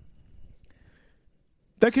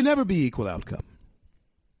 There can never be equal outcome.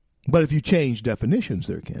 But if you change definitions,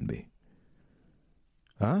 there can be.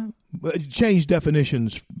 Change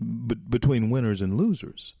definitions between winners and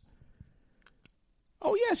losers.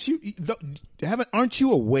 Oh, yes. Aren't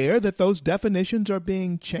you aware that those definitions are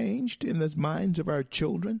being changed in the minds of our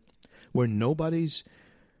children, where nobody's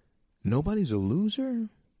a loser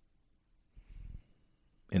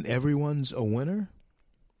and everyone's a winner?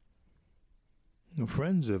 Well,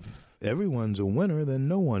 friends, if everyone's a winner, then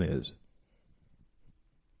no one is.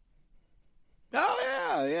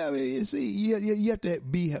 Oh yeah. You see, you have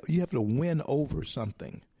to win over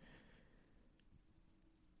something.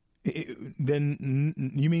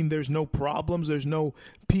 Then you mean there's no problems? There's no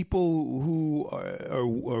people who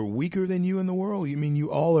are weaker than you in the world? You mean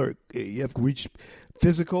you have reached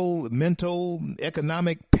physical, mental,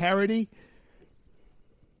 economic parity?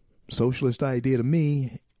 Socialist idea to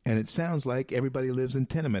me And it sounds like everybody lives in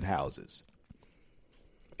tenement houses.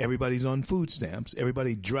 Everybody's on food stamps.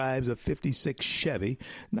 Everybody drives a 56 Chevy.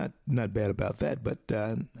 Not bad about that, but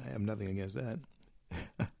I have nothing against that.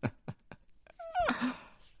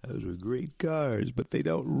 Those are great cars, but they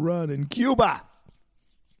don't run in Cuba.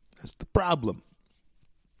 That's the problem.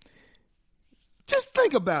 Just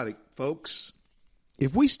think about it, folks.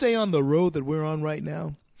 If we stay on the road that we're on right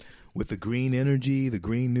now, with the green energy, the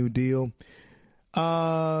Green New Deal,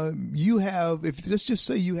 let's just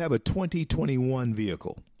say you have a 2021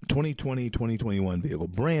 vehicle, 2021 vehicle,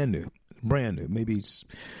 brand new, maybe it's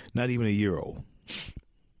not even a year old.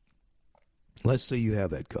 Let's say you have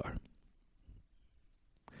that car.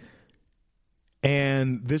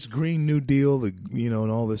 And this Green New Deal,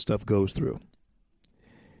 and all this stuff goes through.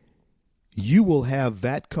 You will have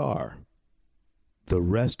that car the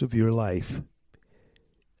rest of your life.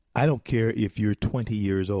 I don't care if you're 20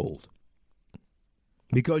 years old.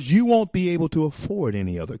 Because you won't be able to afford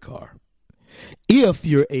any other car if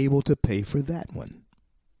you're able to pay for that one.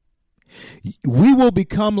 We will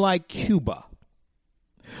become like Cuba,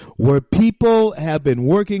 where people have been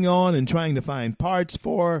working on and trying to find parts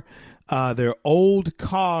for their old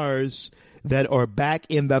cars that are back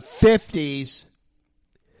in the 50s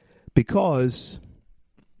because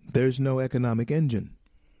there's no economic engine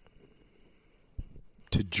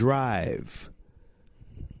to drive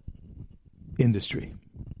industry.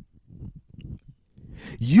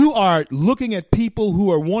 You are looking at people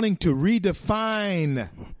who are wanting to redefine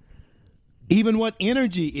even what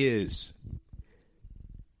energy is.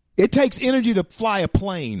 It takes energy to fly a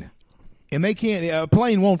plane, and a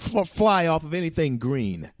plane won't fly off of anything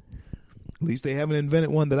green. At least they haven't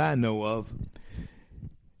invented one that I know of.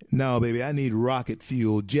 No, baby, I need rocket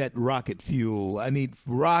fuel, jet rocket fuel. I need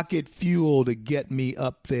rocket fuel to get me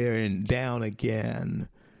up there and down again.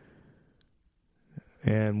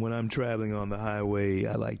 And when I'm traveling on the highway,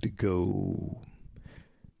 I like to go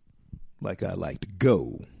like I like to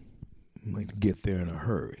go. I like to get there in a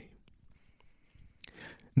hurry.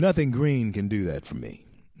 Nothing green can do that for me.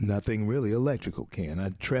 Nothing really electrical can. I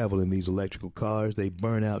travel in these electrical cars. They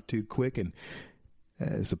burn out too quick, and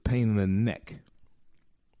it's a pain in the neck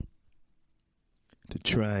to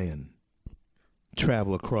try and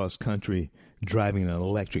travel across country driving an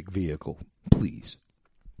electric vehicle. Please.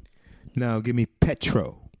 Now give me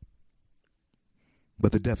petro.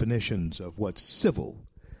 But the definitions of what's civil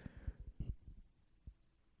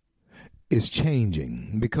is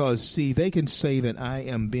changing because, see, they can say that I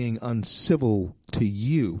am being uncivil to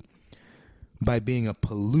you by being a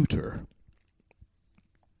polluter.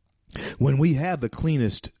 When we have the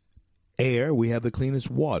cleanest air, we have the cleanest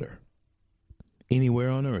water anywhere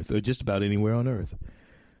on earth, or just about anywhere on earth.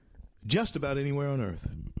 Just about anywhere on earth,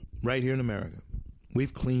 right here in America.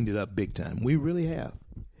 We've cleaned it up big time. We really have.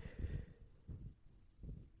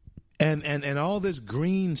 And all this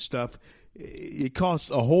green stuff, it costs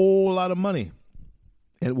a whole lot of money,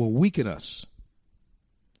 and it will weaken us.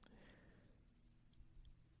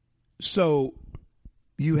 So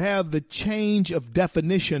you have the change of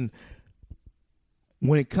definition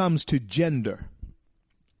when it comes to gender.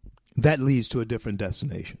 That leads to a different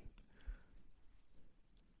destination.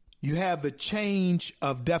 You have the change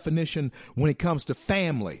of definition when it comes to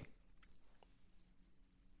family.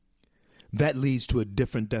 That leads to a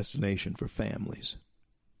different destination for families.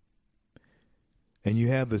 And you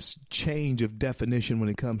have this change of definition when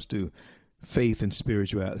it comes to faith and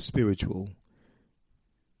spiritual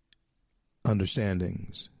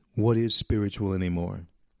understandings. What is spiritual anymore?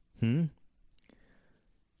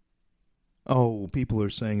 Oh, people are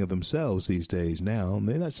saying of themselves these days now,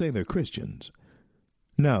 they're not saying they're Christians.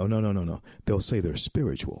 No. They'll say they're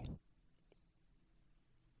spiritual.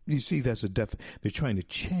 You see, that's they're trying to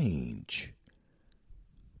change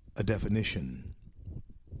a definition.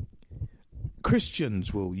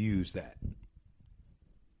 Christians will use that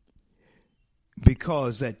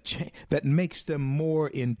because that makes them more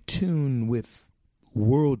in tune with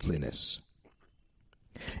worldliness.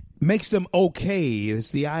 Makes them okay.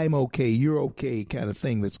 It's the I'm okay, you're okay kind of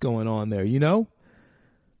thing that's going on there, you know?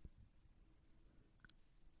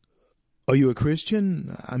 Are you a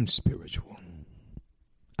Christian? I'm spiritual.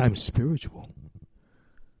 I'm spiritual.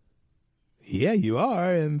 Yeah, you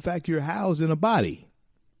are. In fact, you're housed in a body.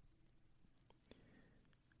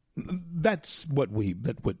 That's what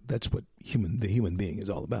the human being is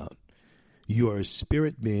all about. You are a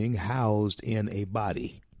spirit being housed in a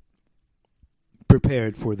body,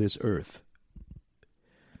 prepared for this earth.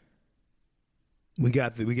 We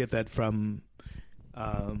get that from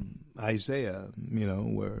Isaiah,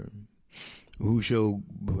 where who shall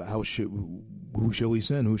we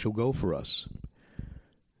send? Who shall go for us?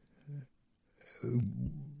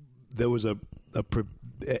 there was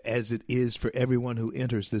as it is for everyone who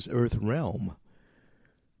enters this earth realm,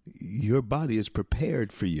 your body is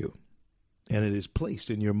prepared for you, and it is placed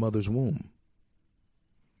in your mother's womb.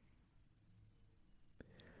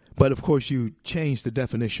 But of course, you change the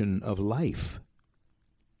definition of life.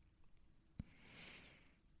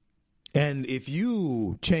 And if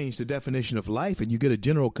you change the definition of life and you get a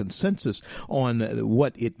general consensus on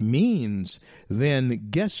what it means, then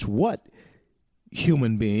guess what,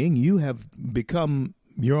 human being? You have become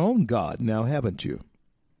your own God now, haven't you?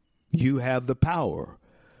 You have the power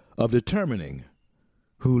of determining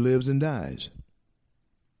who lives and dies.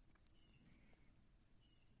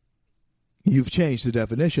 You've changed the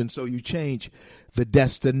definition, so you change the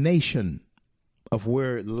destination of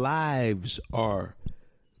where lives are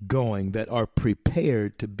going that are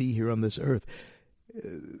prepared to be here on this earth.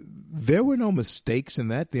 There were no mistakes in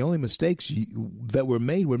that. The only mistakes that were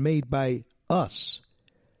made by us.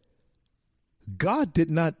 God did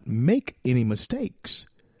not make any mistakes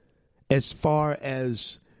as far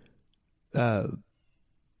as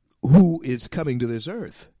who is coming to this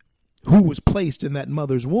earth, who was placed in that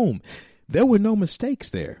mother's womb. There were no mistakes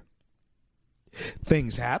there.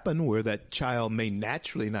 Things happen where that child may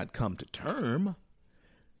naturally not come to term,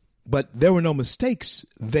 but there were no mistakes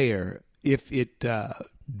there if it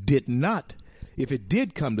did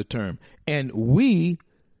come to term. And we,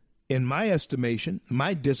 in my estimation,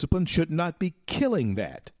 my discipline should not be killing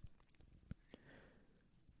that.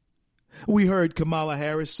 We heard Kamala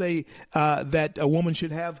Harris say that a woman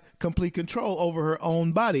should have complete control over her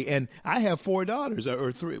own body. And I have 4 daughters,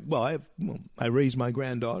 or 3. Well, I raised my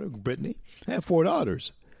granddaughter, Brittany. I have 4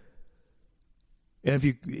 daughters. And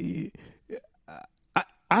if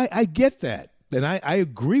I get that, and I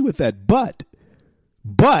agree with that. But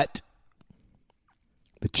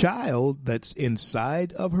the child that's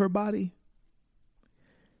inside of her body,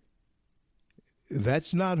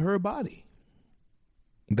 that's not her body.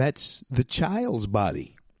 That's the child's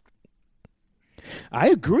body. I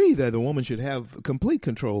agree that a woman should have complete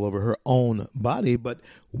control over her own body, but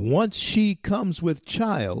once she comes with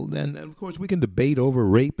child, and of course we can debate over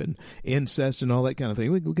rape and incest and all that kind of thing.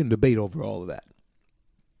 We can debate over all of that.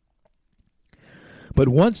 But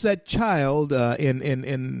once that child,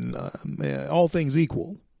 in all things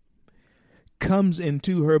equal, comes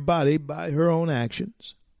into her body by her own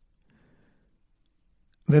actions,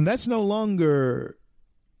 then that's no longer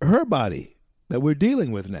her body that we're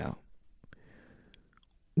dealing with now.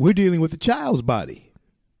 We're dealing with the child's body.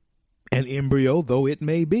 An embryo, though it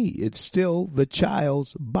may be, it's still the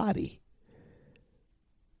child's body.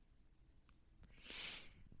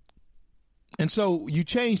 And so you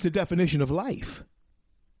change the definition of life,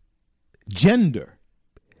 gender,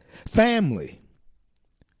 family,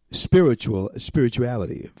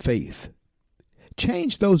 spirituality, faith.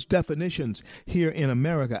 Change those definitions here in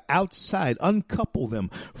America outside, uncouple them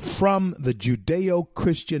from the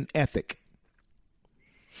Judeo-Christian ethic.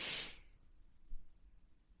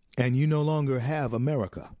 And you no longer have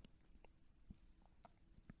America.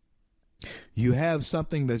 You have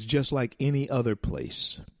something that's just like any other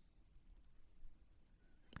place.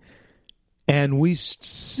 And we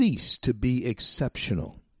cease to be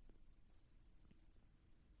exceptional.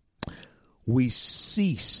 We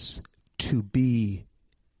cease to be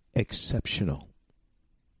exceptional.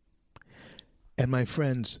 And my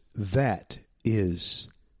friends, that is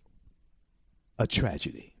a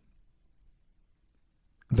tragedy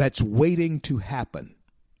that's waiting to happen.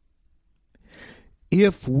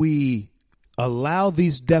 If we allow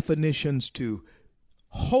these definitions to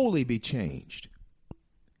wholly be changed,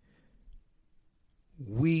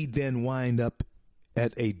 we then wind up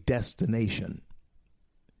at a destination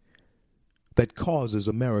that causes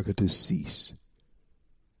America to cease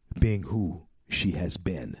being who she has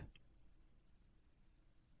been.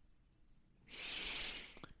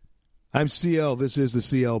 I'm CL. This is the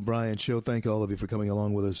CL Bryant Show. Thank all of you for coming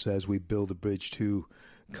along with us as we build the bridge to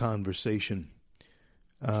conversation.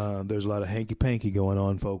 There's a lot of hanky-panky going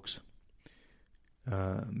on, folks.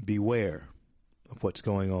 Beware of what's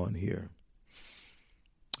going on here.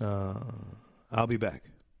 I'll be back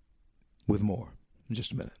with more in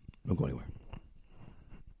just a minute. Don't go anywhere.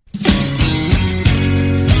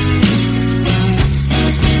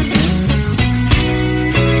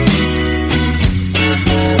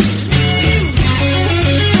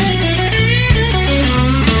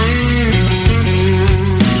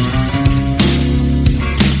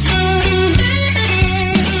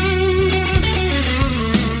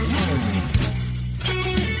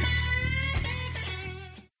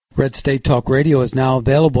 Red State Talk Radio is now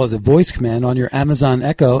available as a voice command on your Amazon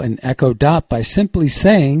Echo and Echo Dot by simply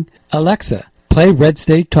saying, Alexa, Play Red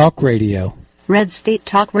State Talk Radio. Red State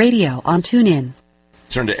Talk Radio on TuneIn.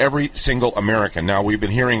 Concern to every single American. Now, we've been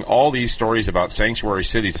hearing all these stories about sanctuary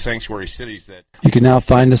cities that... You can now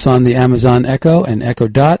find us on the Amazon Echo and Echo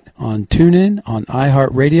Dot, on TuneIn, on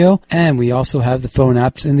iHeartRadio, and we also have the phone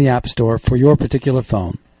apps in the App Store for your particular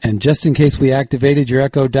phone. And just in case we activated your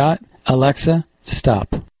Echo Dot, Alexa,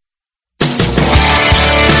 stop.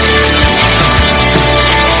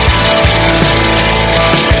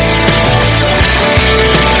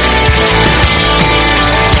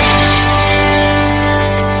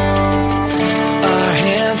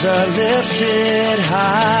 Are lifted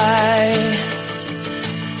high.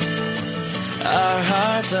 Our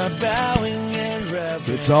hearts are bowing in reverence.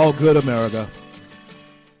 It's all good, America.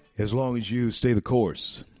 As long as you stay the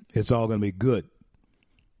course, it's all going to be good.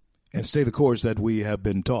 And stay the course that we have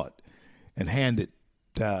been taught and handed,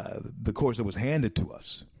 the course that was handed to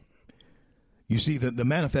us. You see, the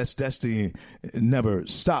manifest destiny never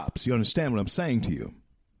stops. You understand what I'm saying to you?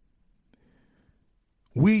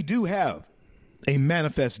 We do have a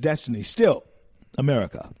manifest destiny still,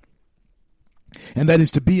 America. And that is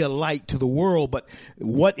to be a light to the world. But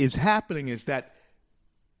what is happening is that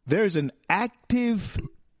there's an active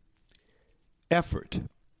effort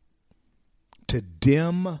to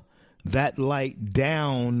dim that light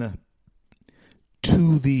down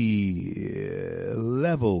to the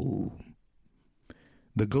level,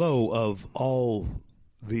 the glow of all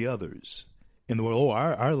the others in the world. Oh,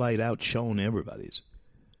 our light outshone everybody's.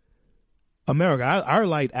 America, our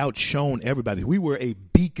light outshone everybody. We were a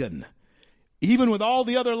beacon. Even with all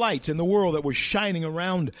the other lights in the world that were shining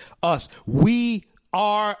around us, we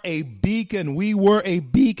are a beacon. We were a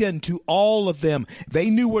beacon to all of them. They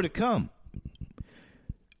knew where to come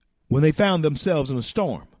when they found themselves in a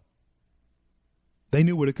storm. They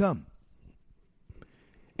knew where to come.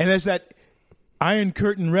 And as that Iron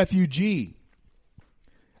Curtain refugee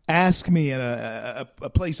asked me at a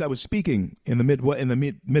place I was speaking in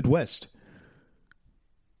the Midwest,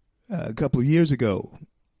 a couple of years ago,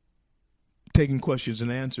 taking questions and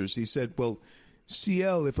answers, he said, well,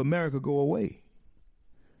 CL, if America go away,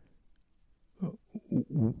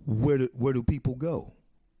 where do people go?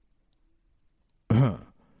 That's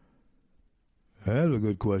a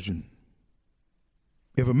good question.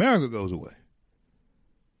 If America goes away,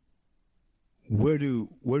 where do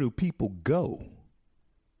people go?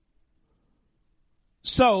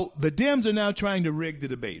 So the Dems are now trying to rig the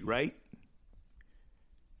debate, right?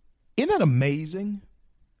 Isn't that amazing?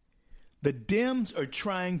 The Dems are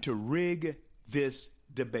trying to rig this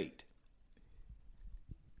debate.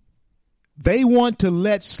 They want to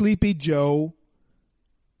let Sleepy Joe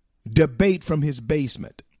debate from his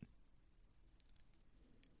basement.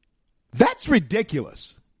 That's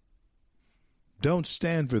ridiculous. Don't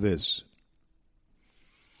stand for this.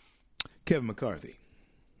 Kevin McCarthy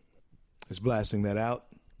is blasting that out.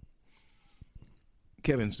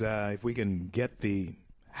 Kevin's, if we can get the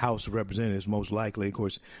House of Representatives, most likely, of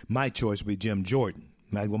course, my choice would be Jim Jordan.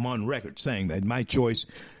 I'm on record saying that my choice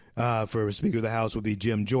for Speaker of the House would be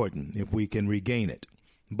Jim Jordan, if we can regain it.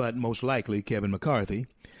 But most likely, Kevin McCarthy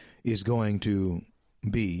is going to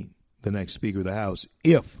be the next Speaker of the House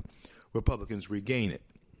if Republicans regain it.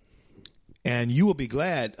 And you will be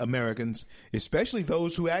glad, Americans, especially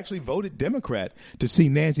those who actually voted Democrat, to see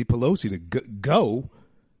Nancy Pelosi to go.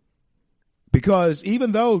 Because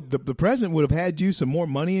even though the president would have had you some more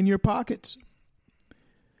money in your pockets,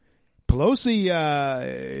 Pelosi,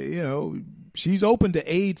 she's open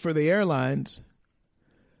to aid for the airlines,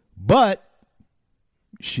 but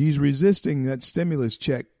she's resisting that stimulus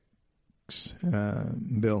checks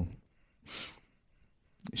bill.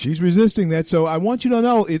 She's resisting that. So I want you to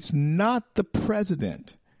know it's not the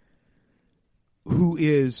president who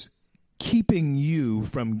is keeping you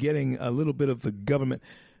from getting a little bit of the government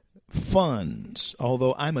funds,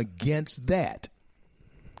 although I'm against that.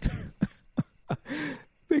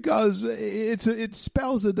 Because it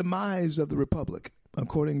spells the demise of the republic,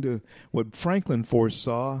 according to what Franklin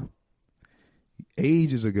foresaw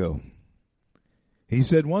ages ago. He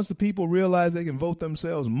said once the people realize they can vote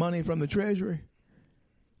themselves money from the Treasury,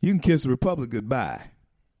 you can kiss the republic goodbye.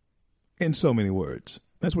 In so many words.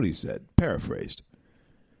 That's what he said, paraphrased.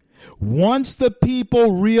 Once the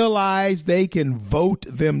people realize they can vote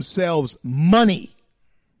themselves money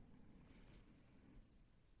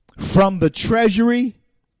from the Treasury,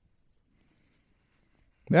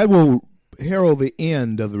 that will herald the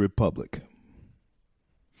end of the republic.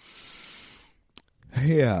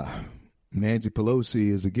 Yeah, Nancy Pelosi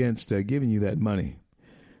is against giving you that money.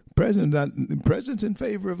 President's in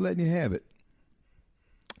favor of letting you have it.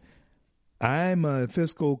 I'm a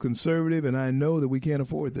fiscal conservative, and I know that we can't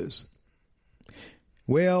afford this.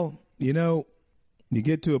 Well, you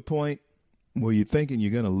get to a point where you're thinking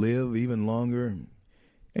you're going to live even longer,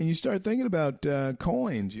 and you start thinking about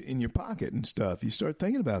coins in your pocket and stuff. You start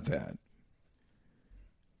thinking about that.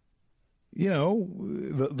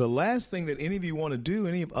 The last thing that any of you want to do,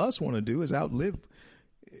 any of us want to do, is outlive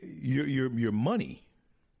your money.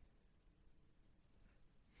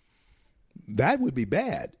 That would be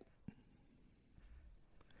bad.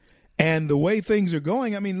 And the way things are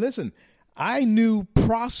going, I mean, listen, I knew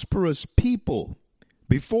prosperous people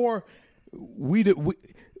before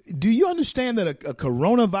do you understand that a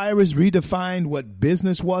coronavirus redefined what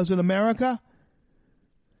business was in America?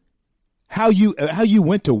 How you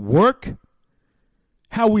went to work,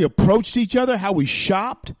 how we approached each other, how we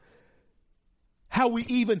shopped,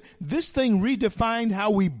 this thing redefined how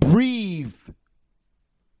we breathe,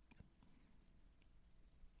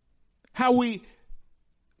 how we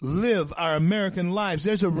live our American lives.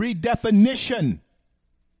 There's a redefinition.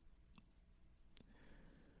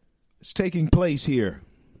 It's taking place here.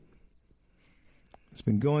 It's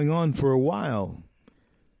been going on for a while.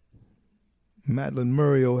 Madeleine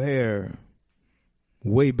Murray O'Hair,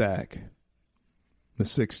 way back in the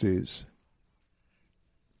 60s,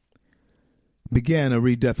 began a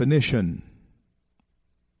redefinition.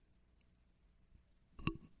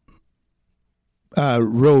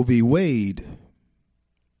 Roe v. Wade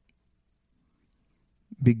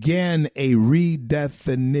began a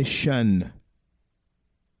redefinition.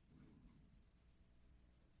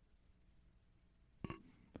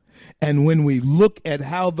 And when we look at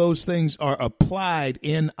how those things are applied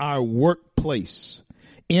in our workplace,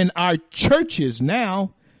 in our churches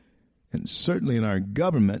now, and certainly in our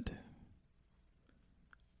government,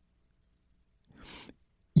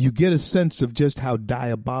 you get a sense of just how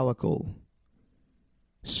diabolical,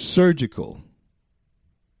 surgical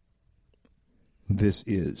this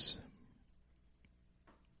is,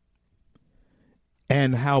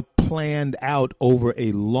 and how planned out over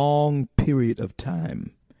a long period of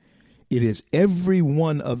time. It is every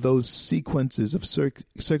one of those sequences of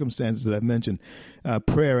circumstances that I've mentioned.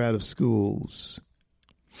 Prayer out of schools,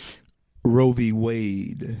 Roe v.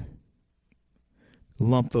 Wade,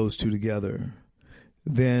 lump those two together.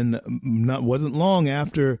 Then wasn't long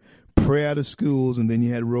after prayer out of schools, and then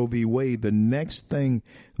you had Roe v. Wade. The next thing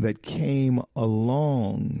that came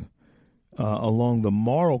along the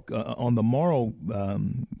moral on the moral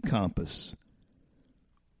compass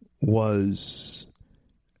was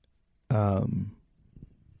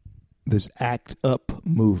this ACT UP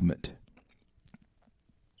movement.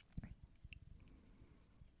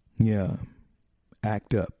 Yeah,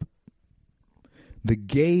 ACT UP. The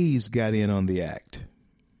gays got in on the act.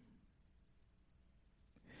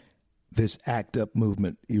 This ACT UP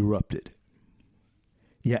movement erupted.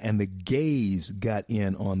 Yeah, and the gays got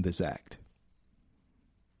in on this act.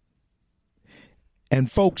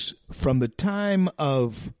 And folks, from the time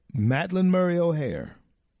of Madeleine Murray O'Hair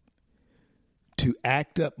to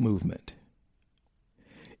ACT UP movement,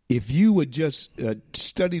 if you would just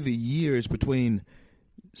study the years between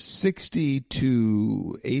 60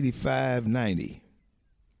 to 85, 90,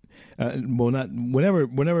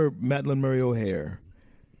 whenever Madeleine Murray O'Hair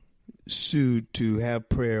sued to have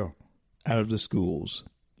prayer out of the schools,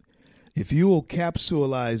 if you will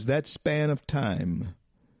capsulize that span of time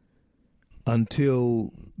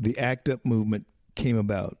until the ACT UP movement came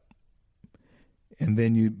about, and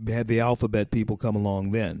then you had the alphabet people come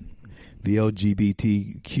along then, the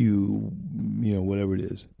LGBTQ, whatever it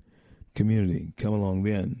is, community come along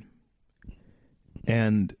then.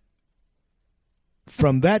 And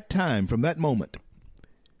from that time, from that moment,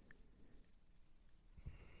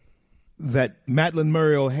 that Madeleine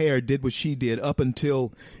Murray O'Hair did what she did up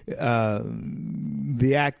until the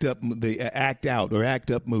ACT Out or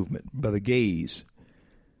ACT UP movement by the gays,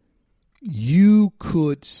 you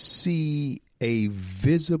could see a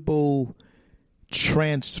visible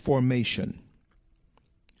transformation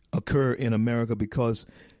occur in America because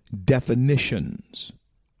definitions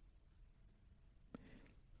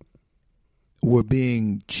were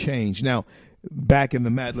being changed. Now, back in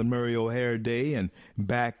the Madeleine Murray O'Hair day and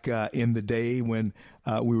back in the day when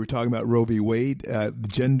we were talking about Roe v. Wade,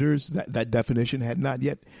 genders, that definition had not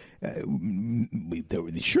yet, there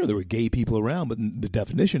were gay people around, but the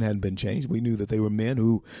definition hadn't been changed. We knew that they were men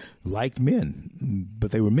who liked men,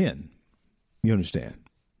 but they were men. You understand?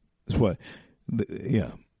 That's what,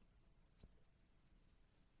 yeah.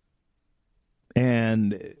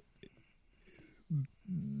 And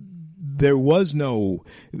there was no,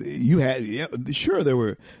 there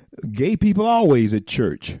were gay people always at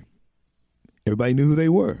church. Everybody knew who they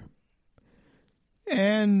were.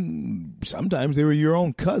 And sometimes they were your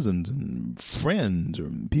own cousins and friends or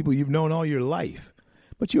people you've known all your life.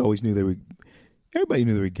 But you always knew everybody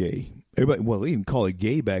knew they were gay. Everybody, well, they didn't call it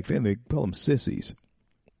gay back then. They call them sissies.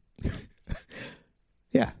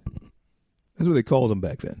 Yeah. That's what they called them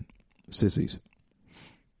back then. Sissies.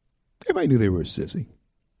 Everybody knew they were a sissy.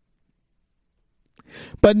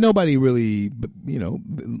 But nobody really,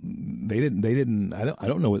 they didn't, I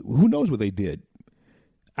don't know. Who knows what they did?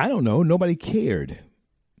 I don't know. Nobody cared.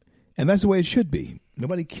 And that's the way it should be.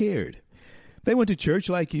 Nobody cared. They went to church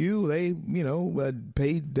like you. They,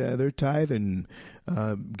 paid their tithe and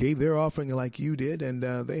gave their offering like you did, and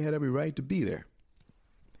they had every right to be there.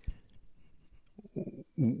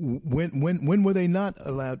 When were they not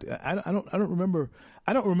allowed? I don't remember.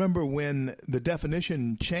 I don't remember when the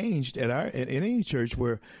definition changed in any church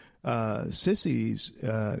where sissies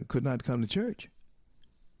could not come to church.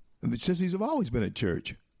 The sissies have always been at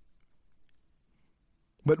church.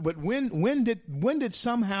 But when did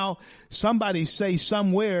somehow somebody say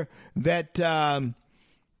somewhere that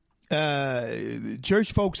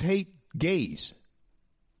church folks hate gays?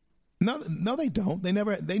 No, they don't. They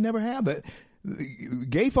never have.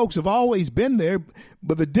 Gay folks have always been there.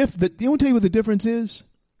 But you want to tell you what the difference is?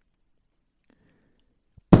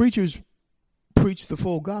 Preachers preach the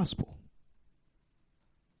full gospel.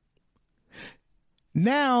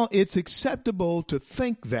 Now it's acceptable to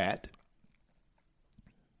think that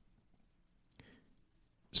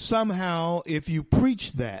somehow, if you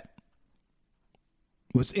preach that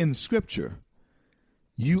was in Scripture,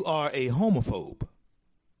 you are a homophobe.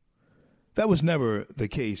 That was never the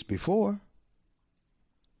case before.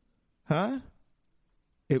 Huh?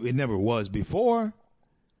 It never was before.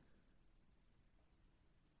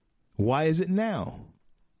 Why is it now?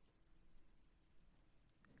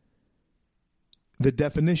 The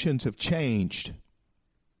definitions have changed.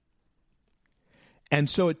 And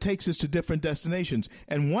so it takes us to different destinations.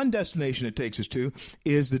 And one destination it takes us to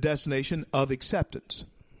is the destination of acceptance.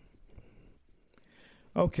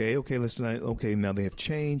 Okay, listen. Okay, now they have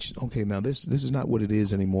changed. Okay, now this is not what it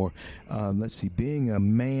is anymore. Let's see. Being a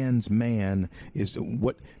man's man is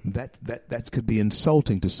what that could be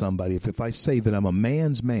insulting to somebody. If I say that I'm a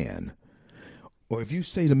man's man, or if you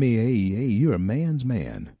say to me, hey, you're a man's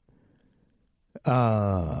man,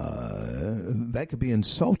 that could be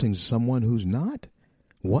insulting to someone who's not.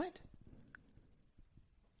 What?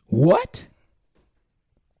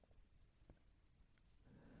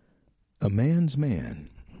 A man's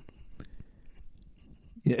man.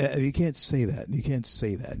 Yeah, you can't say that. You can't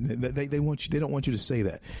say that. They want you. They don't want you to say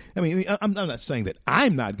that. I mean, I'm not saying that.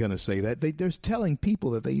 I'm not going to say that. They're telling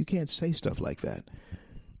people that you can't say stuff like that.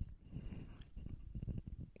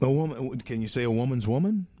 A woman? Can you say a woman's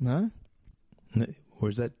woman? Huh? Or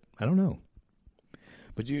is that? I don't know.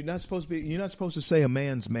 But you're not supposed to say a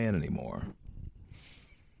man's man anymore,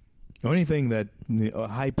 or anything that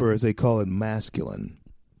hyper, as they call it, masculine.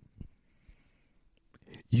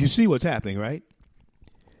 You see what's happening, right?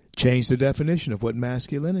 Change the definition of what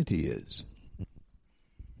masculinity is.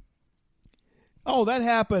 Oh, that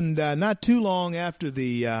happened not too long after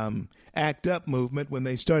the ACT UP movement, when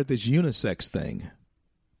they started this unisex thing.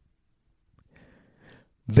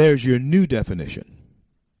 There's your new definition.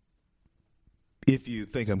 If you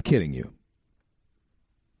think I'm kidding you.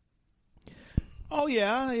 Oh,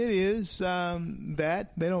 yeah, it is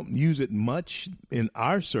that. They don't use it much in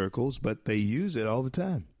our circles, but they use it all the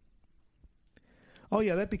time. Oh,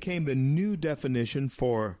 yeah, that became the new definition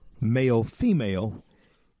for male-female.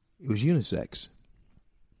 It was unisex.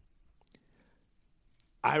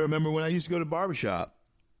 I remember when I used to go to barbershop,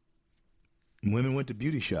 women went to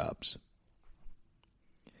beauty shops.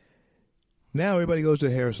 Now everybody goes to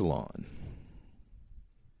a hair salon.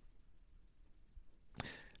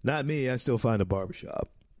 Not me. I still find a barbershop.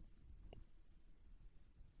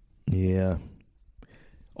 Yeah.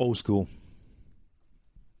 Old school.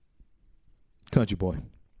 Country boy.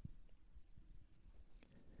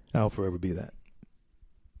 I'll forever be that.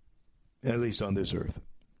 At least on this earth.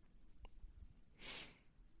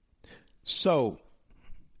 So,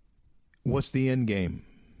 what's the end game?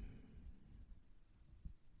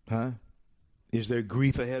 Huh? Is there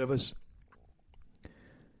grief ahead of us?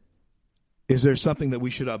 Is there something that we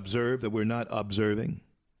should observe that we're not observing?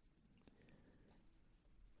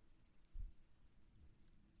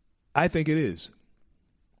 I think it is.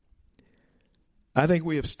 I think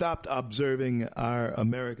we have stopped observing our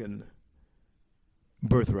American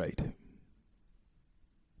birthright.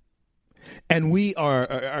 And we are,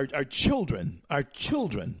 our children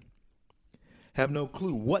have no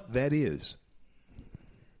clue what that is.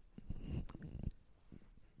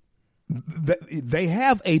 They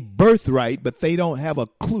have a birthright, but they don't have a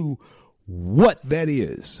clue what that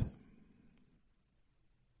is.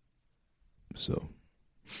 So,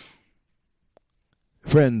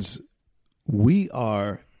 friends, we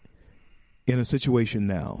are in a situation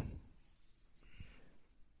now.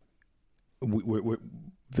 The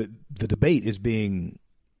debate is being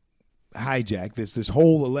hijacked. This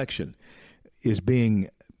whole election is being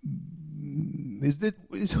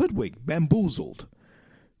is hoodwinked, bamboozled.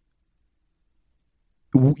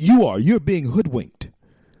 You're being hoodwinked.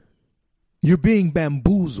 You're being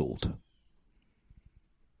bamboozled.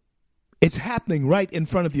 It's happening right in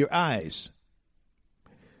front of your eyes.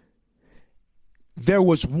 There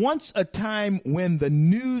was once a time when the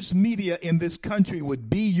news media in this country would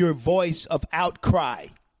be your voice of outcry.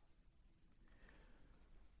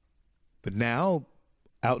 But now,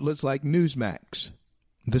 outlets like Newsmax,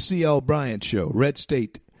 the C.L. Bryant Show, Red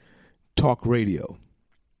State Talk Radio,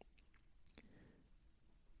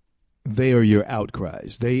 they are your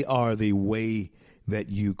outcries. They are the way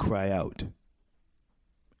that you cry out.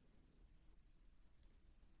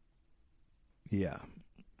 Yeah.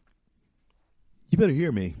 You better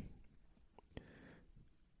hear me.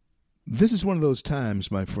 This is one of those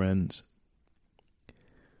times, my friends,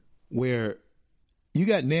 where you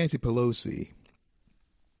got Nancy Pelosi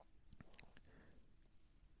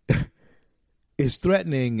is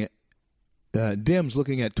threatening Dems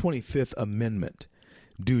looking at 25th Amendment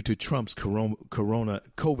due to Trump's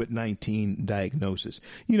COVID-19 diagnosis.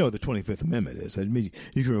 You know what the 25th Amendment is. I mean,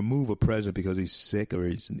 you can remove a president because he's sick or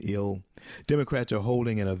he's ill. Democrats are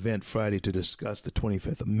holding an event Friday to discuss the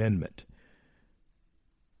 25th Amendment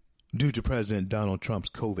due to President Donald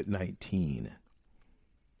Trump's COVID-19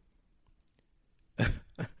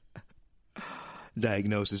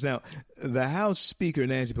 diagnosis. Now, the House Speaker,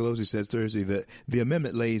 Nancy Pelosi, says Thursday that the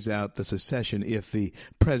amendment lays out the secession if the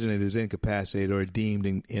president is incapacitated or deemed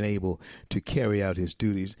unable to carry out his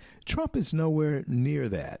duties. Trump is nowhere near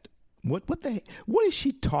that. What is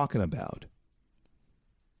she talking about?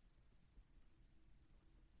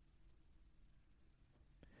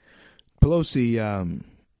 Pelosi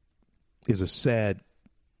is a sad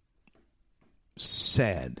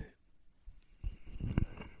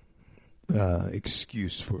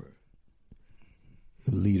excuse for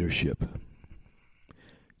leadership.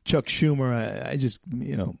 Chuck Schumer, I just,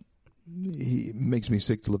 he makes me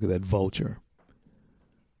sick to look at that vulture.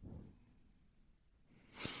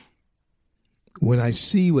 When you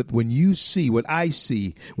see and I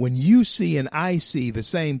see the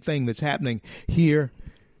same thing that's happening here,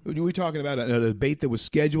 we're talking about a debate that was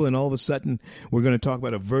scheduled, and all of a sudden we're going to talk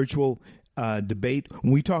about a virtual debate.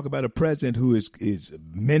 When we talk about a president who is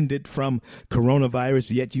mended from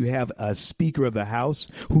coronavirus, yet you have a Speaker of the House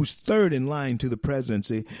who's third in line to the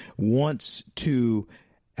presidency, wants to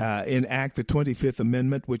enact the 25th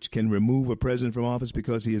Amendment, which can remove a president from office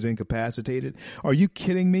because he is incapacitated. Are you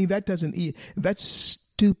kidding me? That's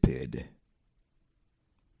stupid.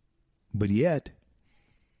 But yet,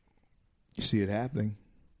 you see it happening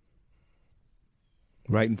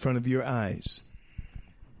right in front of your eyes.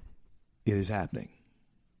 It is happening.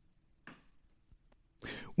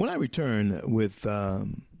 When I return with the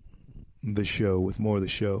show, with more of the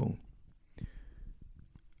show,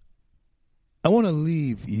 I want to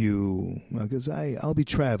leave you, because I'll be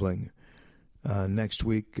traveling next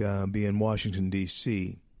week, be in Washington,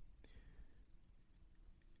 D.C.,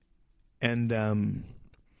 and I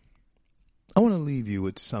want to leave you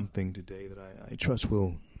with something today that I trust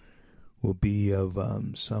will be of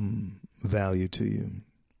some value to you.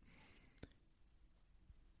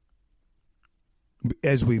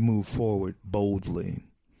 As we move forward boldly,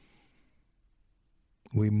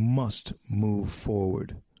 we must move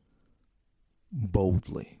forward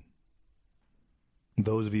boldly.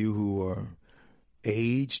 Those of you who are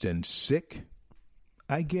aged and sick,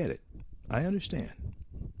 I get it. I understand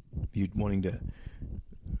you wanting to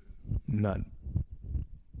not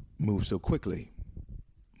move so quickly,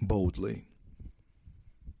 boldly.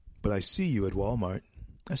 But I see you at Walmart.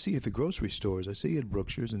 I see you at the grocery stores. I see you at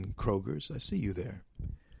Brookshire's and Kroger's. I see you there.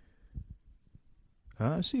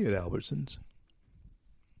 I see you at Albertsons.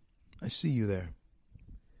 I see you there.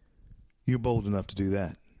 You're bold enough to do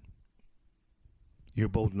that. You're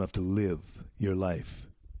bold enough to live your life.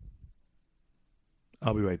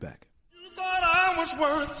 I'll be right back. You thought I was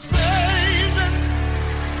worth saving,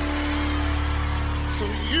 so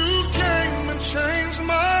you came and changed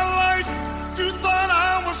my life. You thought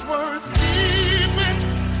I was worth keeping,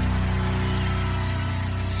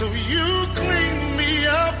 so you cleaned me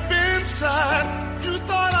up inside. You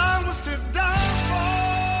thought I was to die for,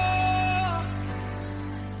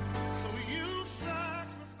 so you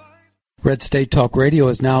sacrificed. Red State Talk Radio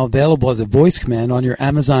is now available as a voice command on your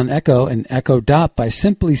Amazon Echo and Echo Dot by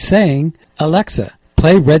simply saying, Alexa,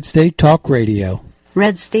 play Red State Talk Radio.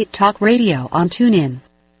 Red State Talk Radio on TuneIn.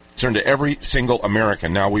 Concern to every single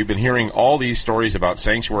American. Now, we've been hearing all these stories about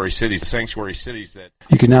sanctuary cities that...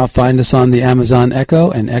 You can now find us on the Amazon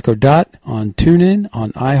Echo and Echo Dot, on TuneIn,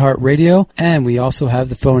 on iHeartRadio, and we also have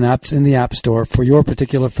the phone apps in the App Store for your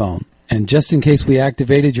particular phone. And just in case we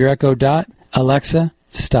activated your Echo Dot, Alexa,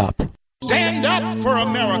 stop. Stand up for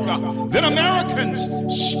America. Then Americans,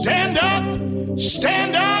 stand up,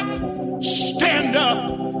 stand up, stand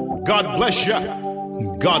up. God bless you.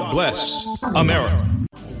 God bless America.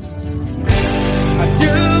 I do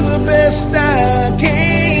the best I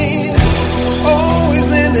can, always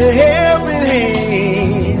in the helping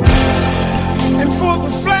hand, and for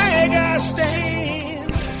the flag I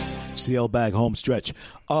stand. CL Bag home stretch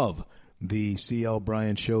of the CL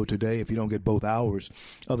Bryant Show today. If you don't get both hours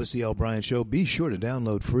of the CL Bryant Show, be sure to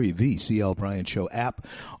download free the CL Bryant Show app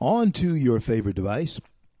onto your favorite device.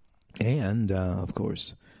 And, of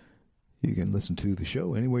course, you can listen to the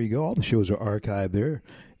show anywhere you go. All the shows are archived there,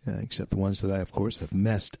 except the ones that I, of course, have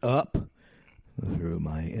messed up through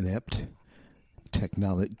my inept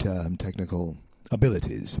technical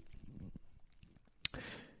abilities.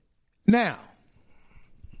 Now,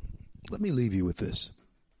 let me leave you with this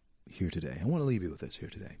here today. I want to leave you with this here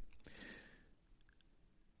today.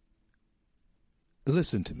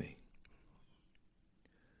 Listen to me.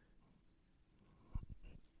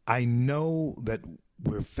 I know that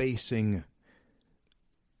we're facing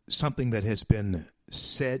something that has been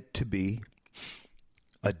said to be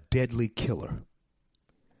a deadly killer.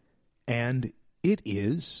 And it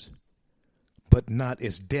is, but not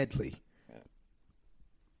as deadly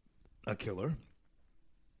a killer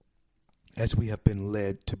as we have been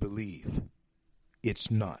led to believe. It's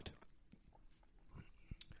not.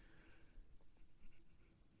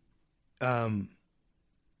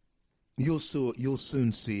 You'll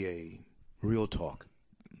soon see a real talk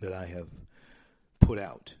that I have put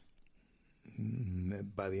out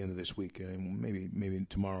by the end of this week. Maybe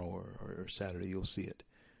tomorrow or Saturday you'll see it.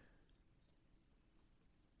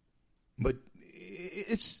 But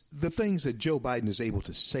it's the things that Joe Biden is able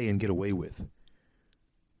to say and get away with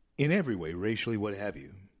in every way, racially, what have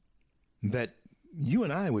you, that you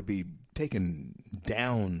and I would be taken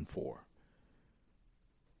down for.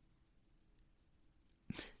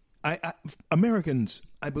 Americans,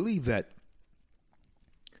 I believe that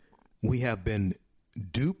we have been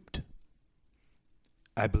duped.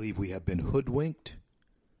 I believe we have been hoodwinked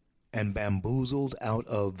and bamboozled out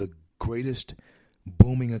of the greatest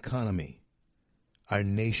booming economy our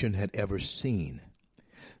nation had ever seen.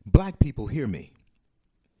 Black people, hear me.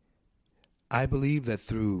 I believe that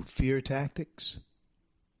through fear tactics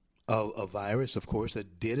of a virus, of course,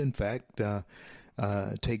 that did, in fact,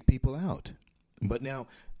 take people out. But now,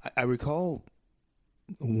 I recall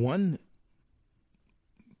one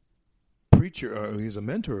preacher, or he's a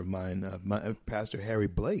mentor of mine, Pastor Harry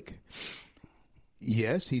Blake.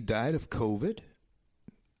 Yes, he died of COVID,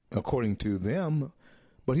 according to them,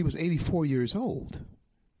 but he was 84 years old.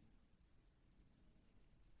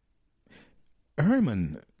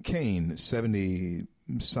 Herman Cain,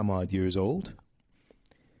 70-some-odd years old,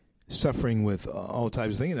 suffering with all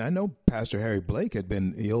types of things. And I know Pastor Harry Blake had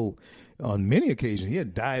been ill on many occasions. He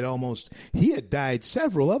had died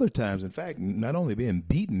several other times. In fact, not only being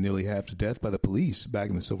beaten nearly half to death by the police back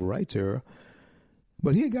in the Civil Rights era,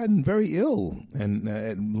 but he had gotten very ill and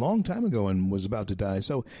a long time ago and was about to die.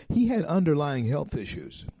 So he had underlying health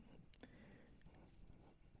issues.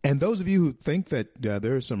 And those of you who think that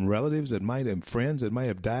there are some relatives that might have friends that might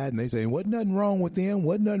have died, and they say, wasn't nothing wrong with them,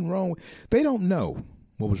 wasn't nothing wrong. They don't know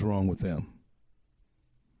what was wrong with them.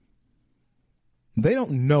 They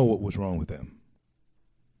don't know what was wrong with them.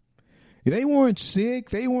 They weren't sick,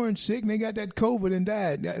 and they got that COVID and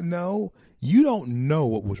died. No, you don't know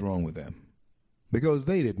what was wrong with them because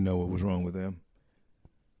they didn't know what was wrong with them.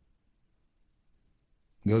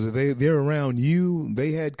 Because if they're around you,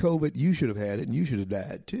 they had COVID, you should have had it, and you should have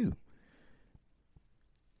died too.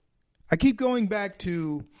 I keep going back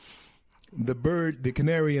to the bird, the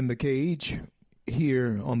canary in the cage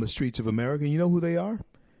here on the streets of America. You know who they are?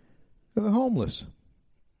 They're the homeless.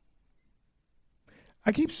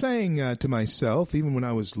 I keep saying to myself, even when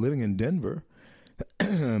I was living in Denver,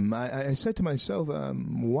 I said to myself,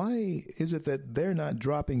 why is it that they're not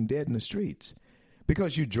dropping dead in the streets?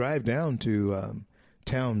 Because you drive down to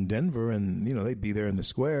town Denver and, they'd be there in the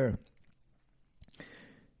square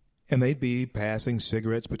and they'd be passing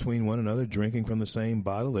cigarettes between one another, drinking from the same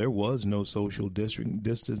bottle. There was no social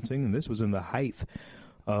distancing, and this was in the height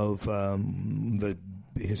of the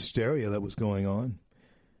hysteria that was going on,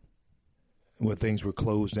 where things were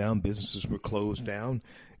closed down, businesses were closed down.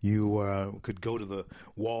 You could go to the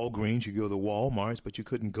Walgreens, you go to the Walmarts, but you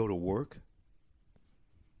couldn't go to work.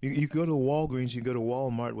 You go to Walgreens, you go to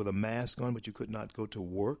Walmart with a mask on, but you could not go to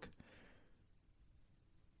work.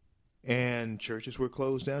 And churches were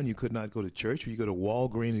closed down. You could not go to church. You go to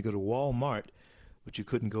Walgreens, you go to Walmart, but you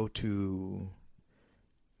couldn't go to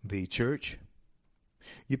the church.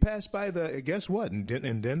 You pass by guess what? In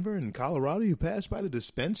Denver and Colorado, you pass by the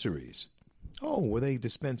dispensaries. Oh, where they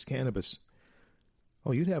dispense cannabis.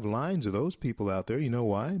 Oh, you'd have lines of those people out there. You know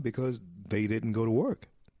why? Because they didn't go to work.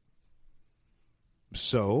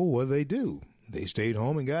 So what do? They stayed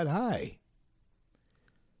home and got high.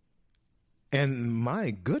 And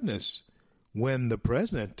my goodness, when the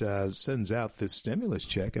president sends out this stimulus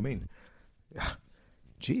check, I mean,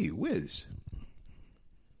 gee whiz.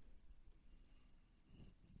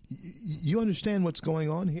 You understand what's going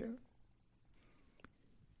on here?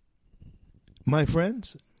 My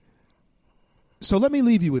friends? So let me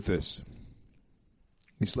leave you with this,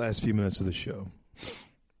 these last few minutes of the show.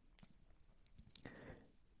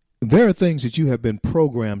 There are things that you have been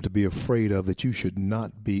programmed to be afraid of that you should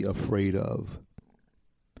not be afraid of.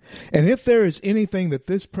 And if there is anything that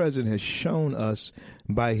this president has shown us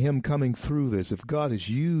by him coming through this, if God has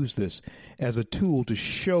used this as a tool to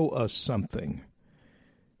show us something,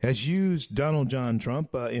 has used Donald John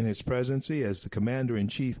Trump in his presidency as the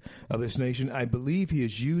commander-in-chief of this nation, I believe he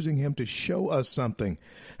is using him to show us something.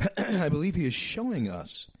 I believe he is showing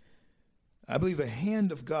us. I believe the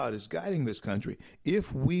hand of God is guiding this country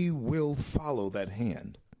if we will follow that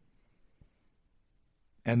hand.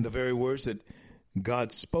 And the very words that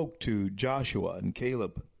God spoke to Joshua and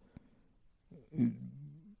Caleb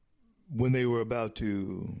when they were about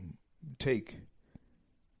to take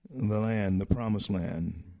the land, the promised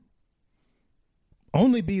land.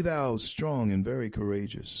 Only be thou strong and very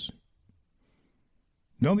courageous.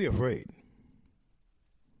 Don't be afraid.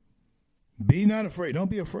 Be not afraid. Don't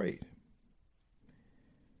be afraid.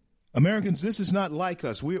 Americans, this is not like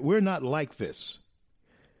us. We're not like this.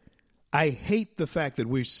 I hate the fact that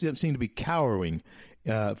we seem to be cowering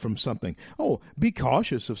from something. Oh, be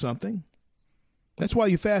cautious of something. That's why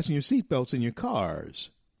you fasten your seatbelts in your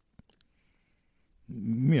cars.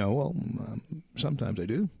 Sometimes I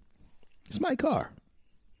do. It's my car.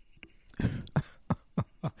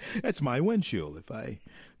 That's my windshield. If I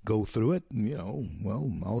go through it,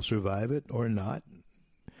 I'll survive it or not.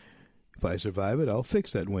 If I survive it, I'll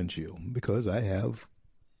fix that windshield because I have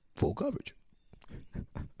full coverage.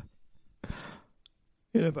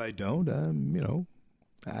 And if I don't,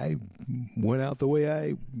 I went out the way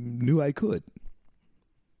I knew I could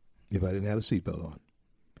if I didn't have a seatbelt on.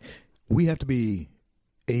 We have to be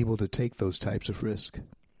able to take those types of risks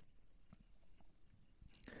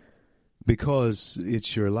because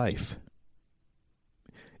it's your life.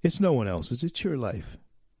 It's no one else's. It's your life.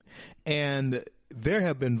 And there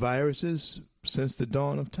have been viruses since the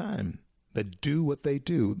dawn of time that do what they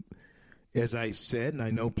do. As I said, and I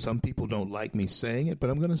know some people don't like me saying it, but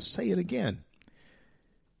I'm going to say it again.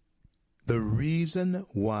 The reason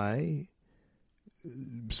why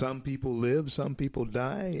some people live, some people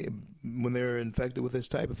die when they're infected with this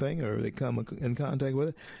type of thing or they come in contact with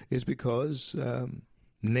it is because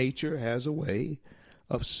nature has a way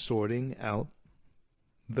of sorting out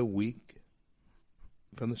the weak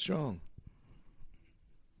from the strong.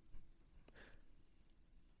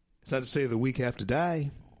 It's not to say the weak have to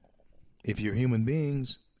die if you're human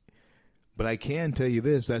beings, but I can tell you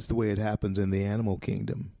this, that's the way it happens in the animal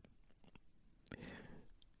kingdom.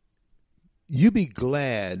 You be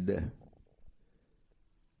glad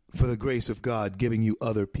for the grace of God giving you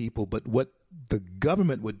other people, but what the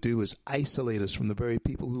government would do is isolate us from the very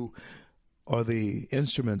people who are the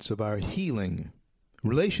instruments of our healing.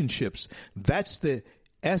 Relationships, that's the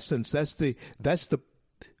essence, that's the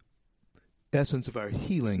essence of our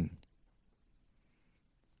healing.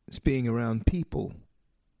 It's being around people.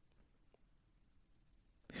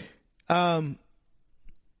 It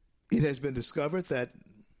has been discovered that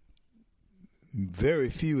very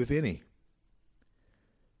few, if any,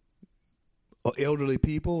 elderly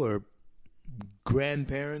people or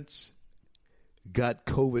grandparents got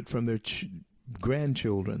COVID from their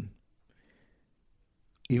grandchildren.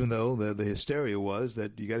 Even though the hysteria was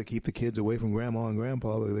that you got to keep the kids away from grandma and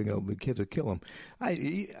grandpa, the kids will kill them.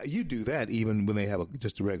 You do that even when they have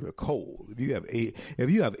just a regular cold. If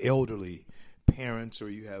you have elderly parents or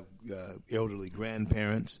you have elderly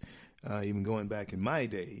grandparents, even going back in my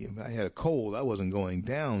day, if I had a cold, I wasn't going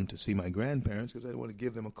down to see my grandparents because I didn't want to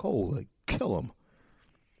give them a cold. I'd kill them.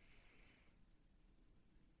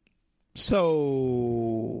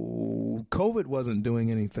 So COVID wasn't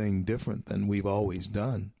doing anything different than we've always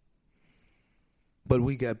done. But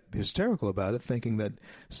we got hysterical about it, thinking that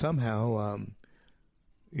somehow,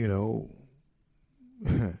 we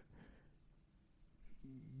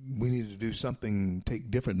needed to do something,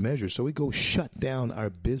 take different measures. So we go shut down our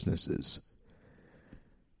businesses.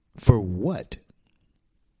 For what?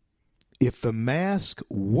 If the masks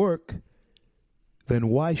work, then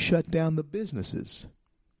why shut down the businesses?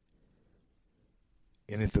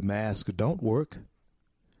 And if the masks don't work,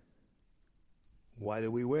 why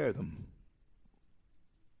do we wear them?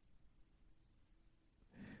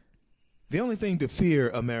 The only thing to fear,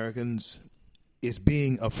 Americans, is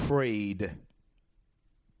being afraid.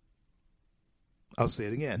 I'll say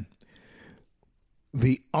it again.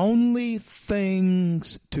 The only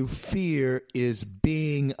things to fear is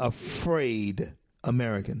being afraid,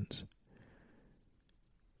 Americans.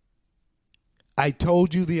 I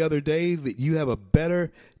told you the other day that you have a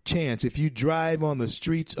better chance if you drive on the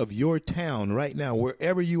streets of your town right now,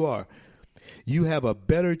 wherever you are, you have a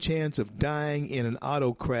better chance of dying in an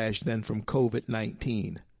auto crash than from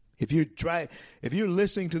COVID-19. If you're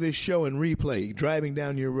listening to this show in replay, driving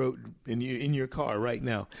down your road in your car right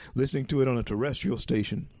now, listening to it on a terrestrial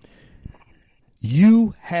station,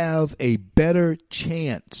 you have a better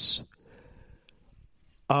chance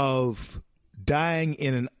of dying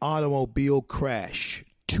in an automobile crash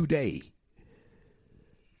today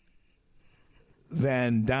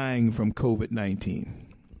than dying from COVID-19.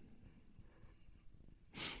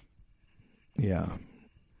 Yeah.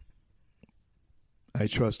 I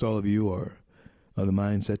trust all of you are of the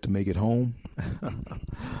mindset to make it home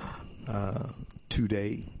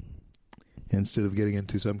today instead of getting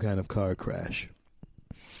into some kind of car crash.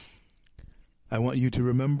 I want you to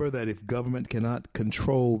remember that if government cannot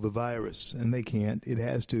control the virus, and they can't, it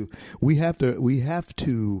has to. We have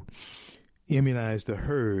to immunize the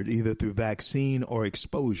herd either through vaccine or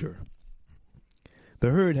exposure.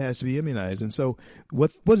 The herd has to be immunized. And so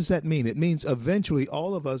what does that mean? It means eventually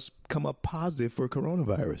all of us come up positive for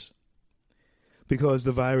coronavirus because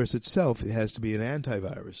the virus itself has to be an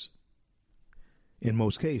antivirus in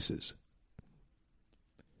most cases.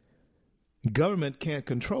 Government can't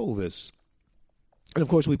control this. And, of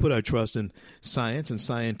course, we put our trust in science and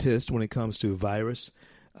scientists when it comes to virus,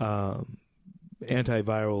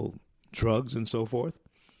 antiviral drugs, and so forth.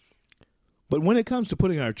 But when it comes to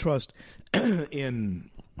putting our trust in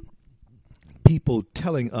people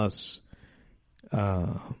telling us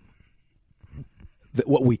that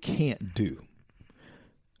what we can't do,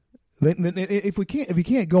 then if you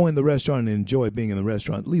can't go in the restaurant and enjoy being in the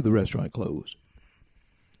restaurant, leave the restaurant closed.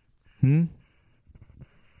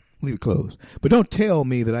 Leave it closed. But don't tell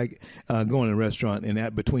me that I go in a restaurant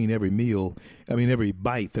and between every meal, every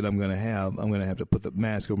bite that I'm going to have to put the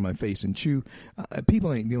mask over my face and chew.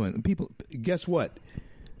 People ain't doing. People, guess what?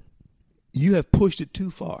 You have pushed it too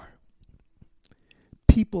far.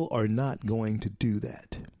 People are not going to do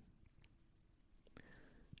that.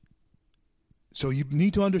 So you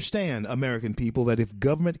need to understand, American people, that if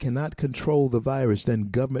government cannot control the virus, then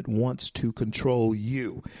government wants to control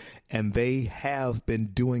you. And they have been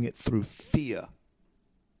doing it through fear.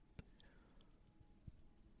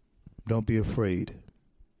 Don't be afraid.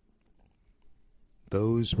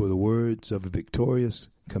 Those were the words of the victorious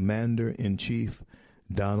Commander-in-Chief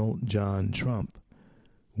Donald John Trump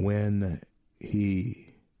when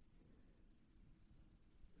he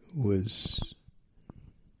was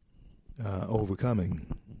overcoming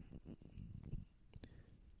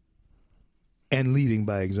and leading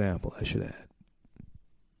by example, I should add.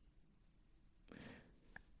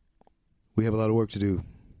 We have a lot of work to do.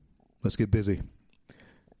 Let's get busy.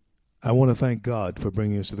 I want to thank God for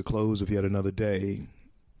bringing us to the close of yet another day,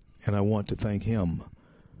 and I want to thank Him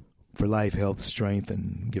for life, health, strength,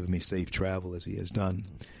 and giving me safe travel as He has done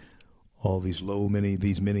all these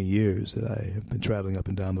many years that I have been traveling up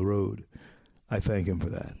and down the road. I thank Him for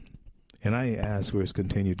that. And I ask for His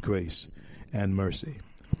continued grace and mercy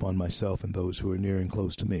upon myself and those who are near and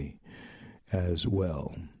close to me as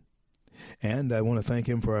well. And I want to thank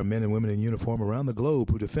Him for our men and women in uniform around the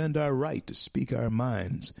globe who defend our right to speak our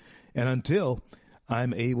minds. And until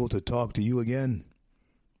I'm able to talk to you again,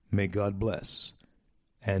 may God bless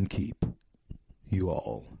and keep you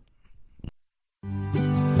all.